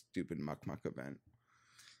 Stupid muck event.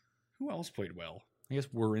 Who else played well? I guess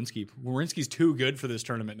Wawrinski. Wawrinski's too good for this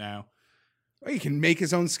tournament now. Well, he can make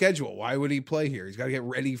his own schedule. Why would he play here? He's got to get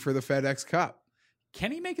ready for the FedEx Cup.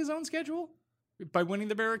 Can he make his own schedule by winning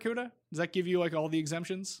the Barracuda? Does that give you like all the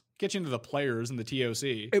exemptions? Get you into the players and the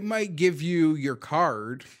TOC. It might give you your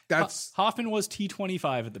card. That's Hoffman was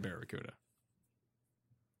T25 at the Barracuda.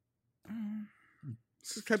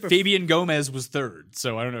 the type of. Fabian Gomez was 3rd,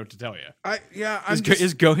 so I don't know what to tell you. I'm just,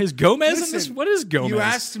 Is Gomez in this? Listen, What is Gomez? you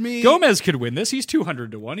asked me- Gomez could win this. He's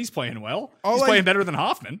 200 to 1. He's playing well. He's playing better than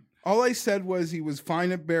Hoffman. all I said was he was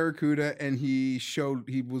fine at Barracuda, and he showed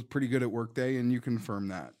he was pretty good at workday, and you confirm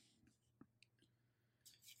that.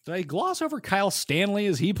 Did I gloss over Kyle Stanley?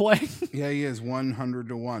 Is he playing? Yeah, he is 100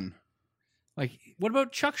 to 1. Like, what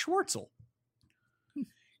about Chuck Schwartzel?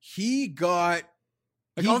 He got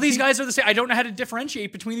Like, all these guys are the same. I don't know how to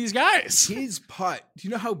differentiate between these guys. his putt. Do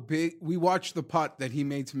you know how big we watched the putt that he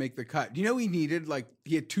made to make the cut? Do you know he needed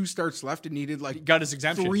he had 2 starts left and needed He got his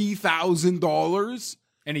exemption. $3,000?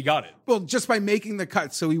 And he got it. Well, just by making the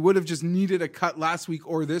cut. So he would have just needed a cut last week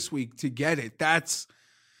or this week to get it. That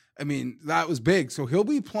was big. So he'll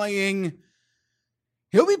be playing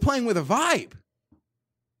with a vibe.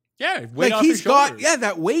 Yeah, weight off He's his got, shoulders. yeah,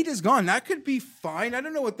 that weight is gone. That could be fine. I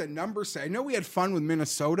don't know what the numbers say. I know we had fun with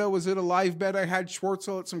Minnesota. Was it a live bet? I had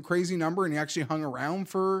Schwartzel at some crazy number and he actually hung around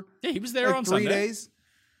for Yeah, he was there on 3 Sunday. days.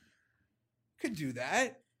 Could do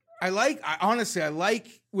that. Honestly, I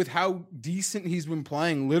like with how decent he's been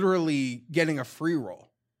playing, literally getting a free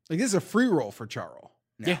roll. Like, this is a free roll for Charles.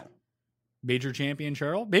 Now. Yeah. Major champion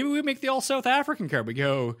Charles. Maybe we make the all South African card. We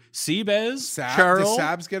go Seabez, Charles. Does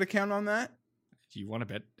Sabs get a count on that? Do you want to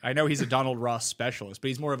bet? I know he's a Donald Ross specialist, but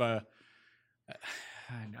he's more of a.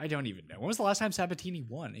 I don't even know. When was the last time Sabatini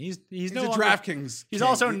won? He's no a longer DraftKings He's king.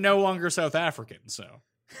 also no longer South African, so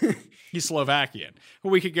he's Slovakian. But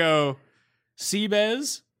we could go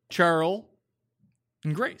Seabez, Charles,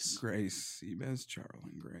 and Grace. Grace, Seabass, Charles,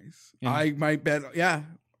 and Grace. Yeah. I might bet. Yeah.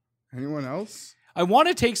 Anyone else? I want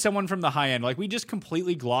to take someone from the high end. Like, we just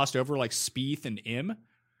completely glossed over, like, Spieth and Im.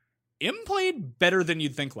 Im played better than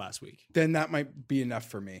you'd think last week. Then that might be enough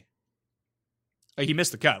for me. Like, he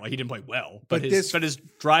missed the cut. Like, he didn't play well. But his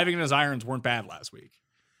driving and his irons weren't bad last week.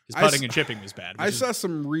 His putting and chipping was bad. I saw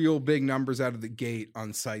some real big numbers out of the gate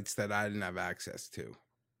on sites that I didn't have access to.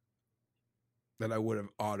 That I would have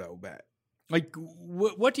auto bet. Like,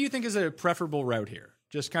 what do you think is a preferable route here?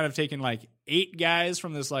 Just kind of taking like 8 guys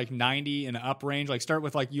from this like 90 and up range. Like, start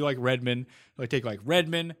with like, you like Redman. Like, take like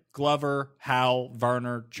Redman, Glover, Howell,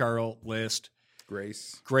 Varner, Charles, List,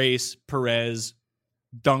 Grace, Perez,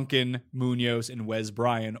 Duncan, Munoz, and Wes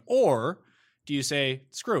Bryan. Or do you say,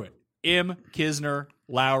 screw it, Im, Kisner,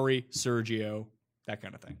 Lowry, Sergio, that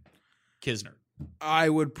kind of thing? Kisner. I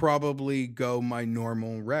would probably go my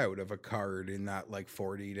normal route of a card in that like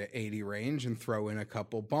 40 to 80 range and throw in a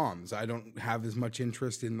couple bombs. I don't have as much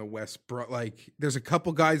interest in the like there's a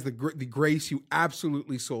couple guys, the Grace you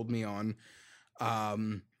absolutely sold me on.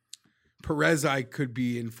 Perez I could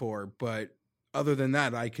be in for, but other than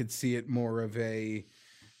that, I could see it more of a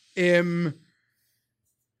Im,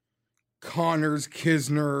 Connors,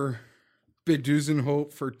 Kisner,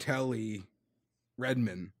 Bedusenhope, Fertelli,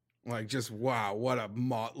 Redman. Like, just, wow, what a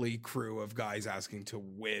motley crew of guys asking to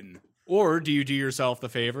win. Or do you do yourself the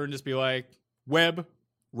favor and just be like, Webb,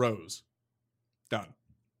 Rose. Done.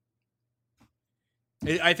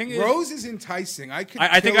 I think Rose is enticing. I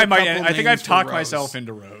think I've talked myself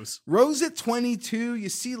into Rose. Rose at 22, you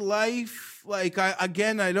see life. Like, I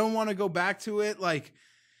don't want to go back to it. Like,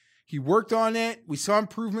 he worked on it. We saw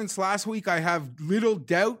improvements last week. I have little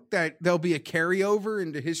doubt that there'll be a carryover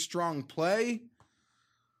into his strong play.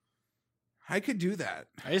 I could do that.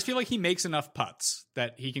 I just feel like he makes enough putts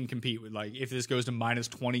that he can compete with. Like, if this goes to minus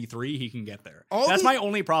 23, he can get there. That's my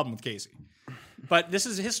only problem with Casey. But this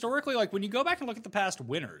is historically, like, when you go back and look at the past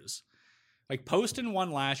winners, like Poston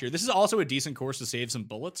won last year. This is also a decent course to save some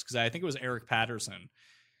bullets because I think it was Eric Patterson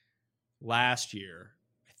last year.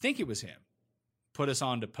 I think it was him. Put us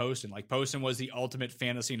on to Poston. Like, Poston was the ultimate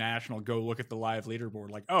fantasy national. Go look at the live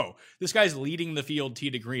leaderboard. Like, oh, this guy's leading the field tee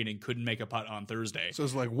to green and couldn't make a putt on Thursday. So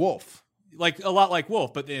it's like Wolf. Like, a lot like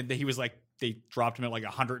Wolf, but then he was like, they dropped him at like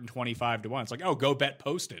 125 to 1. It's like, oh, go bet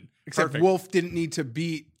Poston. Except Perfect. Wolf didn't need to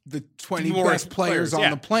beat the 20 best players on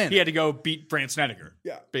the planet. He had to go beat Brant Snedeker,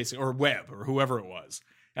 yeah, basically, or Webb, or whoever it was.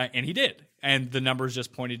 And he did. And the numbers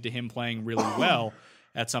just pointed to him playing really well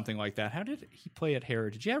at something like that. How did he play at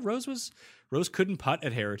Heritage? Yeah, Rose couldn't putt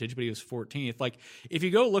at Heritage, but he was 14th. Like, if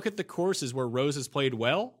you go look at the courses where Rose has played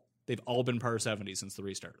well, they've all been par 70 since the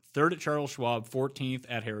restart. 3rd at Charles Schwab, 14th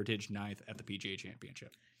at Heritage, 9th at the PGA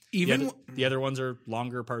Championship. Even the other ones are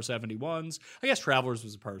longer par 71s. I guess Travelers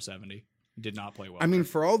was a par 70. He did not play well. I mean,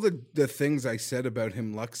 for all the things I said about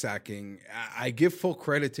him luck sacking, I give full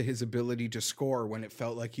credit to his ability to score when it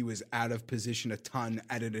felt like he was out of position a ton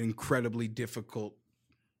at an incredibly difficult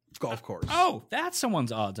golf course. Oh, that's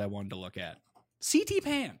someone's odds I wanted to look at. CT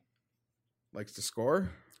Pan. Likes to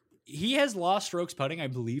score? He has lost strokes putting, I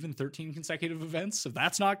believe, in 13 consecutive events, so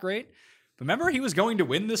that's not great. But remember, he was going to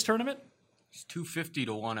win this tournament? He's 250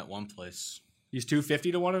 to 1 at one place. He's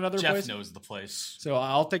 250 to 1 another place? Jeff knows the place. So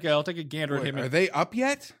I'll take a gander at him. Are they up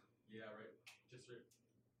yet? Yeah, right.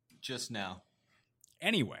 Just now.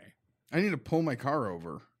 Anyway. I need to pull my car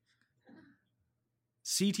over.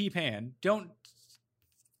 CT Pan, don't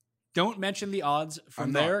mention the odds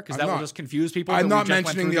from there, because that will just confuse people. I'm not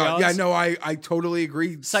mentioning the odds. Yeah, no, I totally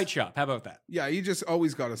agree. Site shop, how about that? Yeah, you just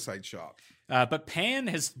always got a site shop. But Pan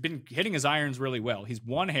has been hitting his irons really well. He's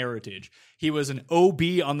won Heritage. He was an OB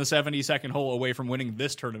on the 72nd hole away from winning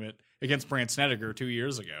this tournament against Brant Snedeker 2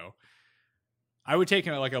 years ago. I would take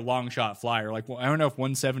him like a long shot flyer. Like, well, I don't know if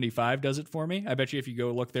 175 does it for me. I bet you if you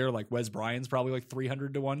go look there, like Wes Bryan's probably like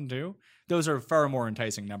 300 to 1 too. Those are far more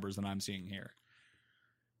enticing numbers than I'm seeing here.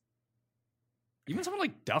 Even someone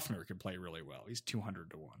like Duffner could play really well. He's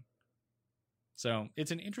 200 to 1. So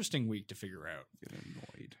it's an interesting week to figure out. Get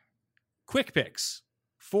annoyed. Quick picks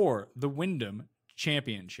for the Wyndham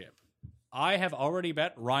Championship. I have already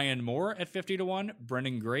bet Ryan Moore at 50 to 1,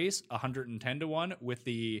 Brendan Grace 110 to 1 with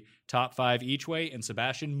the top 5 each way, and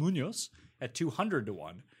Sebastian Munoz at 200 to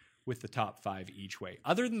 1 with the top 5 each way.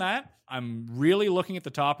 Other than that, I'm really looking at the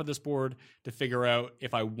top of this board to figure out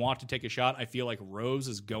if I want to take a shot. I feel like Rose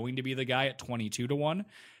is going to be the guy at 22 to 1.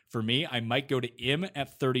 For me, I might go to Im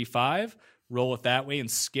at 35, roll it that way and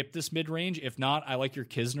skip this mid-range. If not, I like your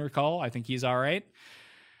Kisner call. I think he's all right.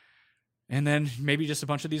 And then maybe just a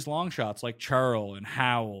bunch of these long shots like Charles and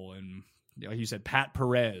Howell and, like you said, Pat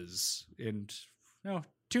Perez and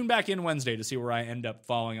tune back in Wednesday to see where I end up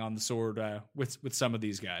falling on the sword with some of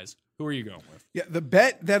these guys. Who are you going with? Yeah, the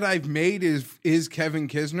bet that I've made is Kevin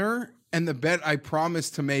Kisner, and the bet I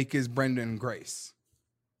promised to make is Brendan Grace.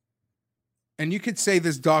 And you could say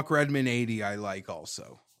this Doc Redman 80 I like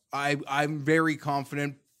also. I'm very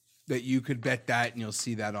confident that you could bet that, and you'll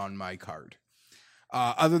see that on my card.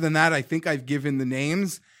 Other than that, I think I've given the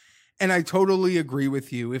names, and I totally agree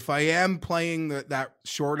with you. If I am playing that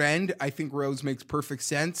short end, I think Rose makes perfect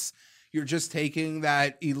sense. You're just taking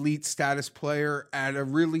that elite status player at a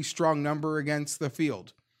really strong number against the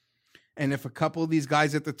field. And if a couple of these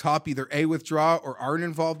guys at the top either withdraw or aren't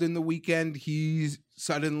involved in the weekend, he's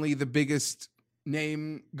suddenly the biggest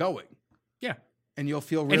name going. Yeah. And you'll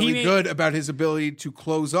feel really good about his ability to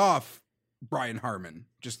close off Brian Harman,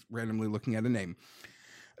 just randomly looking at a name.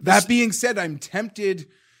 That being said, I'm tempted.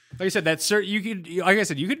 Like I said,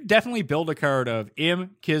 you could definitely build a card of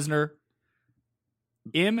Kisner,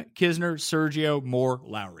 Sergio, Moore,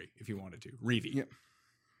 Lowry, if you wanted to. Reeve. Yeah.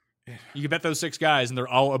 You could bet those 6 guys, and they're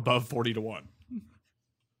all above 40-1.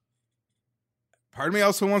 Part of me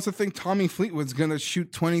also wants to think Tommy Fleetwood's going to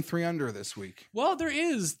shoot 23 under this week. Well, there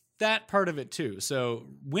is that part of it, too. So,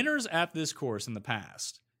 winners at this course in the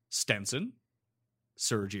past, Stenson,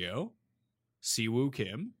 Sergio, Siwoo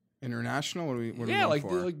Kim. International? What are we yeah, going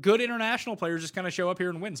for? like good international players just kind of show up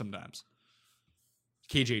here and win sometimes.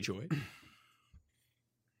 KJ Choi.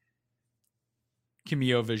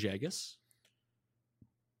 Camilo Villegas.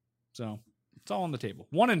 So, it's all on the table.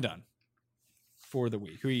 One and done for the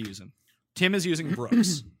week. Who are you using? Tim is using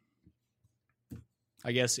Brooks.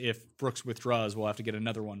 I guess if Brooks withdraws, we'll have to get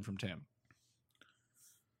another one from Tim.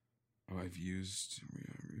 Oh,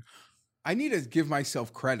 I need to give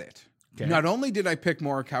myself credit. Okay. Not only did I pick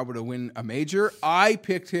Morikawa to win a major, I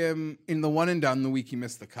picked him in the one and done the week he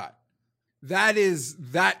missed the cut. That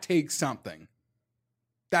takes something.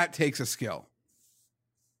 That takes a skill.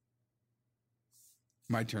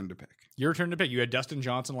 My turn to pick. Your turn to pick. You had Dustin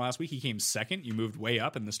Johnson last week. He came second. You moved way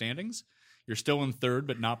up in the standings. You're still in third,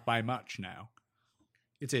 but not by much now.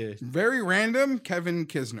 It's a very random Kevin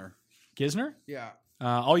Kisner. Kisner? Yeah.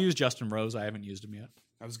 I'll use Justin Rose. I haven't used him yet.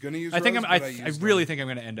 I was going to use. I really him. think I'm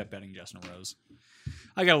going to end up betting Justin Rose.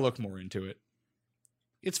 I got to look more into it.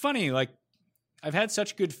 It's funny. Like I've had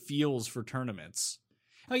such good feels for tournaments.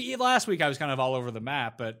 Like last week I was kind of all over the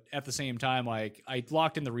map, but at the same time, like I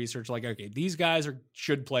locked in the research. Like, okay, these guys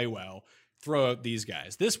should play well. Throw out these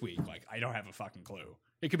guys. This week, like I don't have a fucking clue.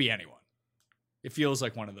 It could be anyone. It feels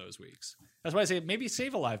like one of those weeks. That's why I say maybe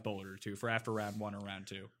save a live bullet or two for after round 1 or round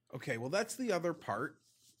 2. Okay, well that's the other part.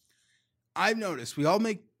 I've noticed we all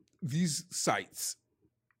make these sites.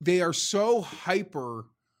 They are so hyper.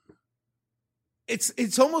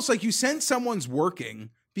 It's almost like you send someone's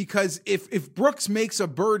working because if Brooks makes a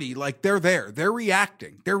birdie, like they're there, they're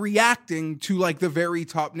reacting. They're reacting to like the very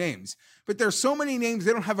top names. But there's so many names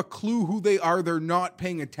they don't have a clue who they are. They're not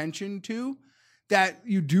paying attention to that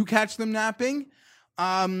you do catch them napping.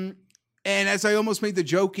 And as I almost made the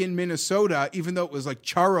joke in Minnesota, even though it was like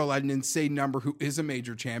Charles at an insane number who is a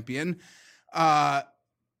major champion,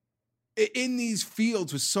 in these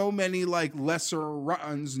fields with so many like lesser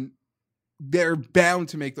runs, they're bound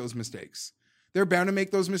to make those mistakes.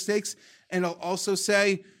 And I'll also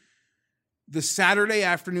say the Saturday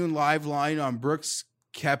afternoon live line on Brooks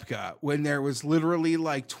Koepka, when there was literally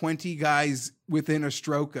like 20 guys within a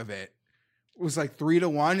stroke of it, was like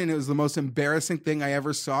 3-1, and it was the most embarrassing thing I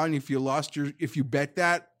ever saw. And if you bet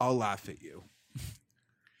that, I'll laugh at you.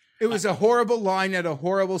 It was a horrible line at a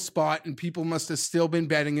horrible spot, and people must have still been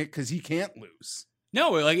betting it because he can't lose.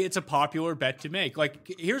 No, like it's a popular bet to make.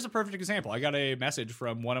 Like here's a perfect example. I got a message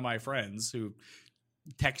from one of my friends who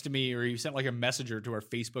texted me, or he sent like a messenger to our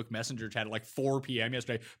Facebook Messenger chat at like 4 p.m.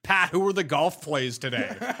 yesterday. Pat, who were the golf plays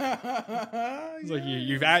today? It's like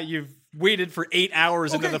you've waited for 8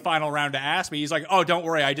 hours into the final round to ask me. He's like, oh, don't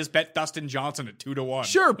worry, I just bet Dustin Johnson at 2-1.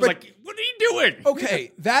 Sure, but like, what are you doing?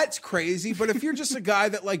 Okay, that's crazy. But if you're just a guy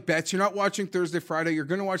that like bets, you're not watching Thursday, Friday, you're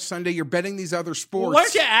going to watch Sunday, you're betting these other sports. Well, why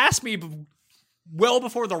don't you ask me well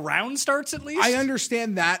before the round starts at least? I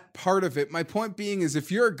understand that part of it. My point being is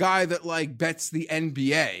if you're a guy that like bets the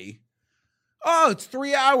NBA, oh, it's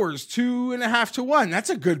 3 hours, 2.5 to 1. That's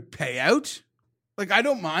a good payout. Like, I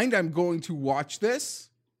don't mind. I'm going to watch this.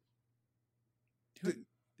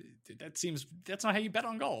 That's not how you bet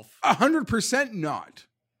on golf. 100% not.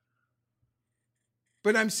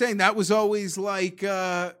 But I'm saying that was always like,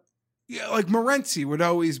 like Morency would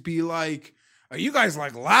always be like, oh, you guys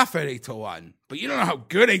like laugh at 8-1, but you don't know how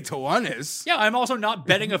good 8-1 is. Yeah, I'm also not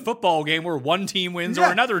betting a football game where one team wins or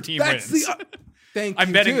another team wins. Thank I'm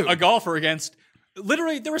you, betting too. a golfer against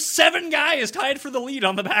Literally, there were 7 guys tied for the lead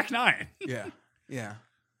on the back 9. Yeah.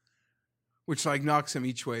 Which like knocks him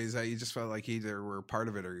each ways. You just felt like either were part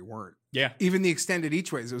of it or you weren't. Yeah. Even the extended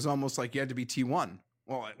each ways, it was almost like you had to be T1.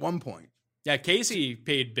 Well, at one point. Yeah, Casey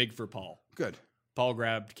paid big for Paul. Good. Paul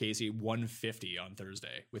grabbed Casey 150 on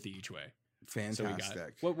Thursday with the each way.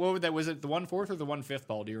 Fantastic. So what would that, was it the 1/4 or the 1/5,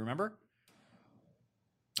 Paul? Do you remember?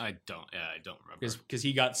 I don't remember. Because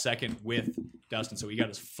he got second with Dustin, so he got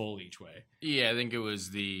his full each way. Yeah, I think it was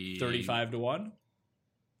the 35-1?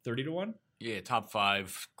 30-1? Yeah, top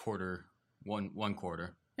 5 quarter, one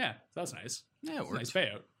quarter. Yeah, that's nice. Yeah, it That's a worked. nice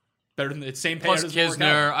payout. Better than the same payout Plus as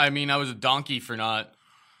Kisner, Morikawa. I mean, I was a donkey for not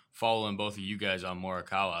following both of you guys on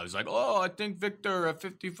Morikawa. I was like, I think Victor at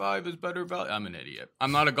 55 is better value. I'm an idiot.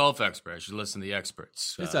 I'm not a golf expert. I should listen to the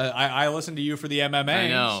experts. I listened to you for the MMA. I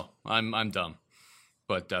know. I'm dumb.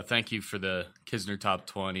 But thank you for the Kisner top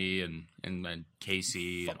 20 and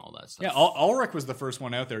Casey and all that stuff. Yeah, Ulrich was the first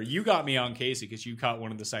one out there. You got me on Casey because you caught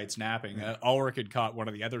one of the sites snapping. Ulrich had caught one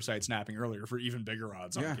of the other sites snapping earlier for even bigger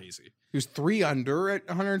odds on Casey. He was 3 under at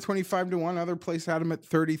 125-1. Other place had him at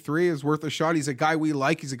 33. Is worth a shot. He's a guy we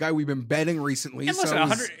like. He's a guy we've been betting recently. And listen,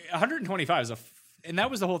 125 is and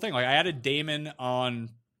that was the whole thing. Like I added Damon on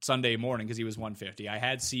Sunday morning because he was 150. I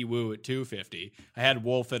had Siwoo at 250. I had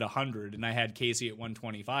Wolf at 100, and I had Casey at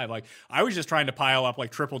 125. Like I was just trying to pile up like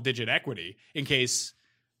triple digit equity in case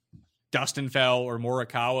Dustin fell or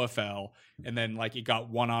Morikawa fell, and then like it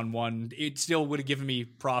got 1-on-1. It still would have given me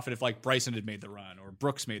profit if like Bryson had made the run or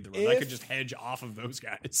Brooks made the run. I could just hedge off of those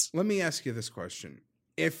guys. Let me ask you this question: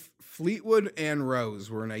 if Fleetwood and Rose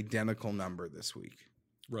were an identical number this week,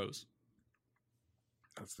 Rose.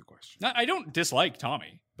 That's the question. I don't dislike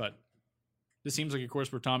Tommy, but this seems like a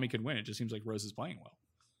course where Tommy could win. It just seems like Rose is playing well.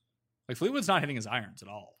 Like Fleetwood's not hitting his irons at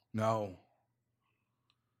all. No.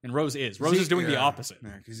 And Rose is. Rose is doing the opposite.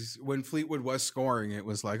 Yeah, because when Fleetwood was scoring, it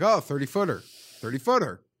was like, 30-footer.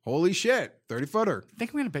 30-footer. Holy shit. 30-footer. I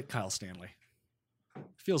think I'm going to bet Kyle Stanley.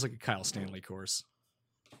 Feels like a Kyle Stanley course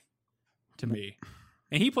to me.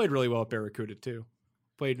 And he played really well at Barracuda, too.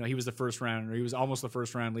 He was the first round, or he was almost the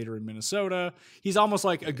first round leader in Minnesota. He's almost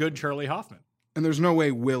like a good Charlie Hoffman. And there's no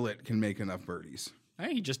way Willett can make enough birdies.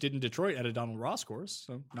 He just did in Detroit at a Donald Ross course,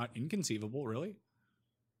 so not inconceivable, really.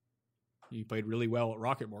 He played really well at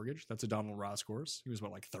Rocket Mortgage. That's a Donald Ross course. He was,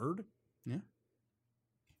 like third? Yeah.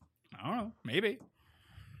 I don't know. Maybe.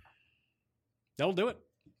 That'll do it.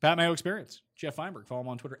 Pat Mayo Experience. Jeff Feinberg. Follow him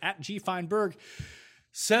on Twitter at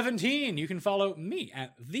GFeinberg17. You can follow me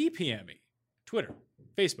at the PME. Twitter,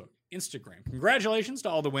 Facebook, Instagram. Congratulations to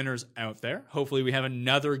all the winners out there. Hopefully we have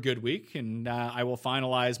another good week, and I will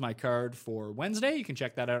finalize my card for Wednesday. You can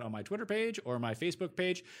check that out on my Twitter page or my Facebook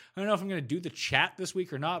page. I don't know if I'm going to do the chat this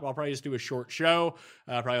week or not, but I'll probably just do a short show,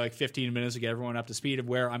 probably like 15 minutes to get everyone up to speed of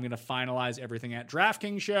where I'm going to finalize everything at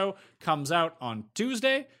DraftKings show. Comes out on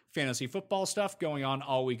Tuesday. Fantasy football stuff going on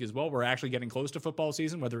all week as well. We're actually getting close to football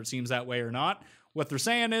season, whether it seems that way or not. What they're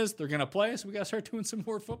saying is they're going to play, so we got to start doing some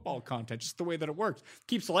more football content, just the way that it works.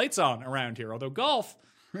 Keeps the lights on around here, although golf,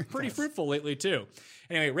 pretty fruitful lately too.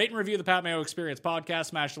 Anyway, rate and review the Pat Mayo Experience podcast,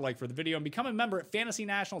 smash the like for the video, and become a member at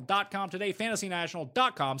fantasynational.com today,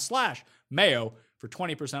 fantasynational.com/Mayo for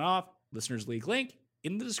 20% off. Listeners League link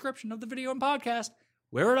in the description of the video and podcast,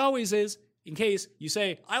 where it always is, in case you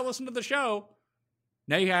say, I listen to the show.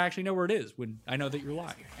 Now you actually know where it is when I know that you're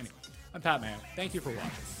lying. Anyway, I'm Pat Mayo. Thank you for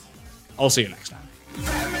watching. I'll see you next time.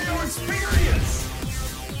 Pat Mayo Experience!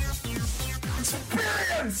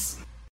 Experience!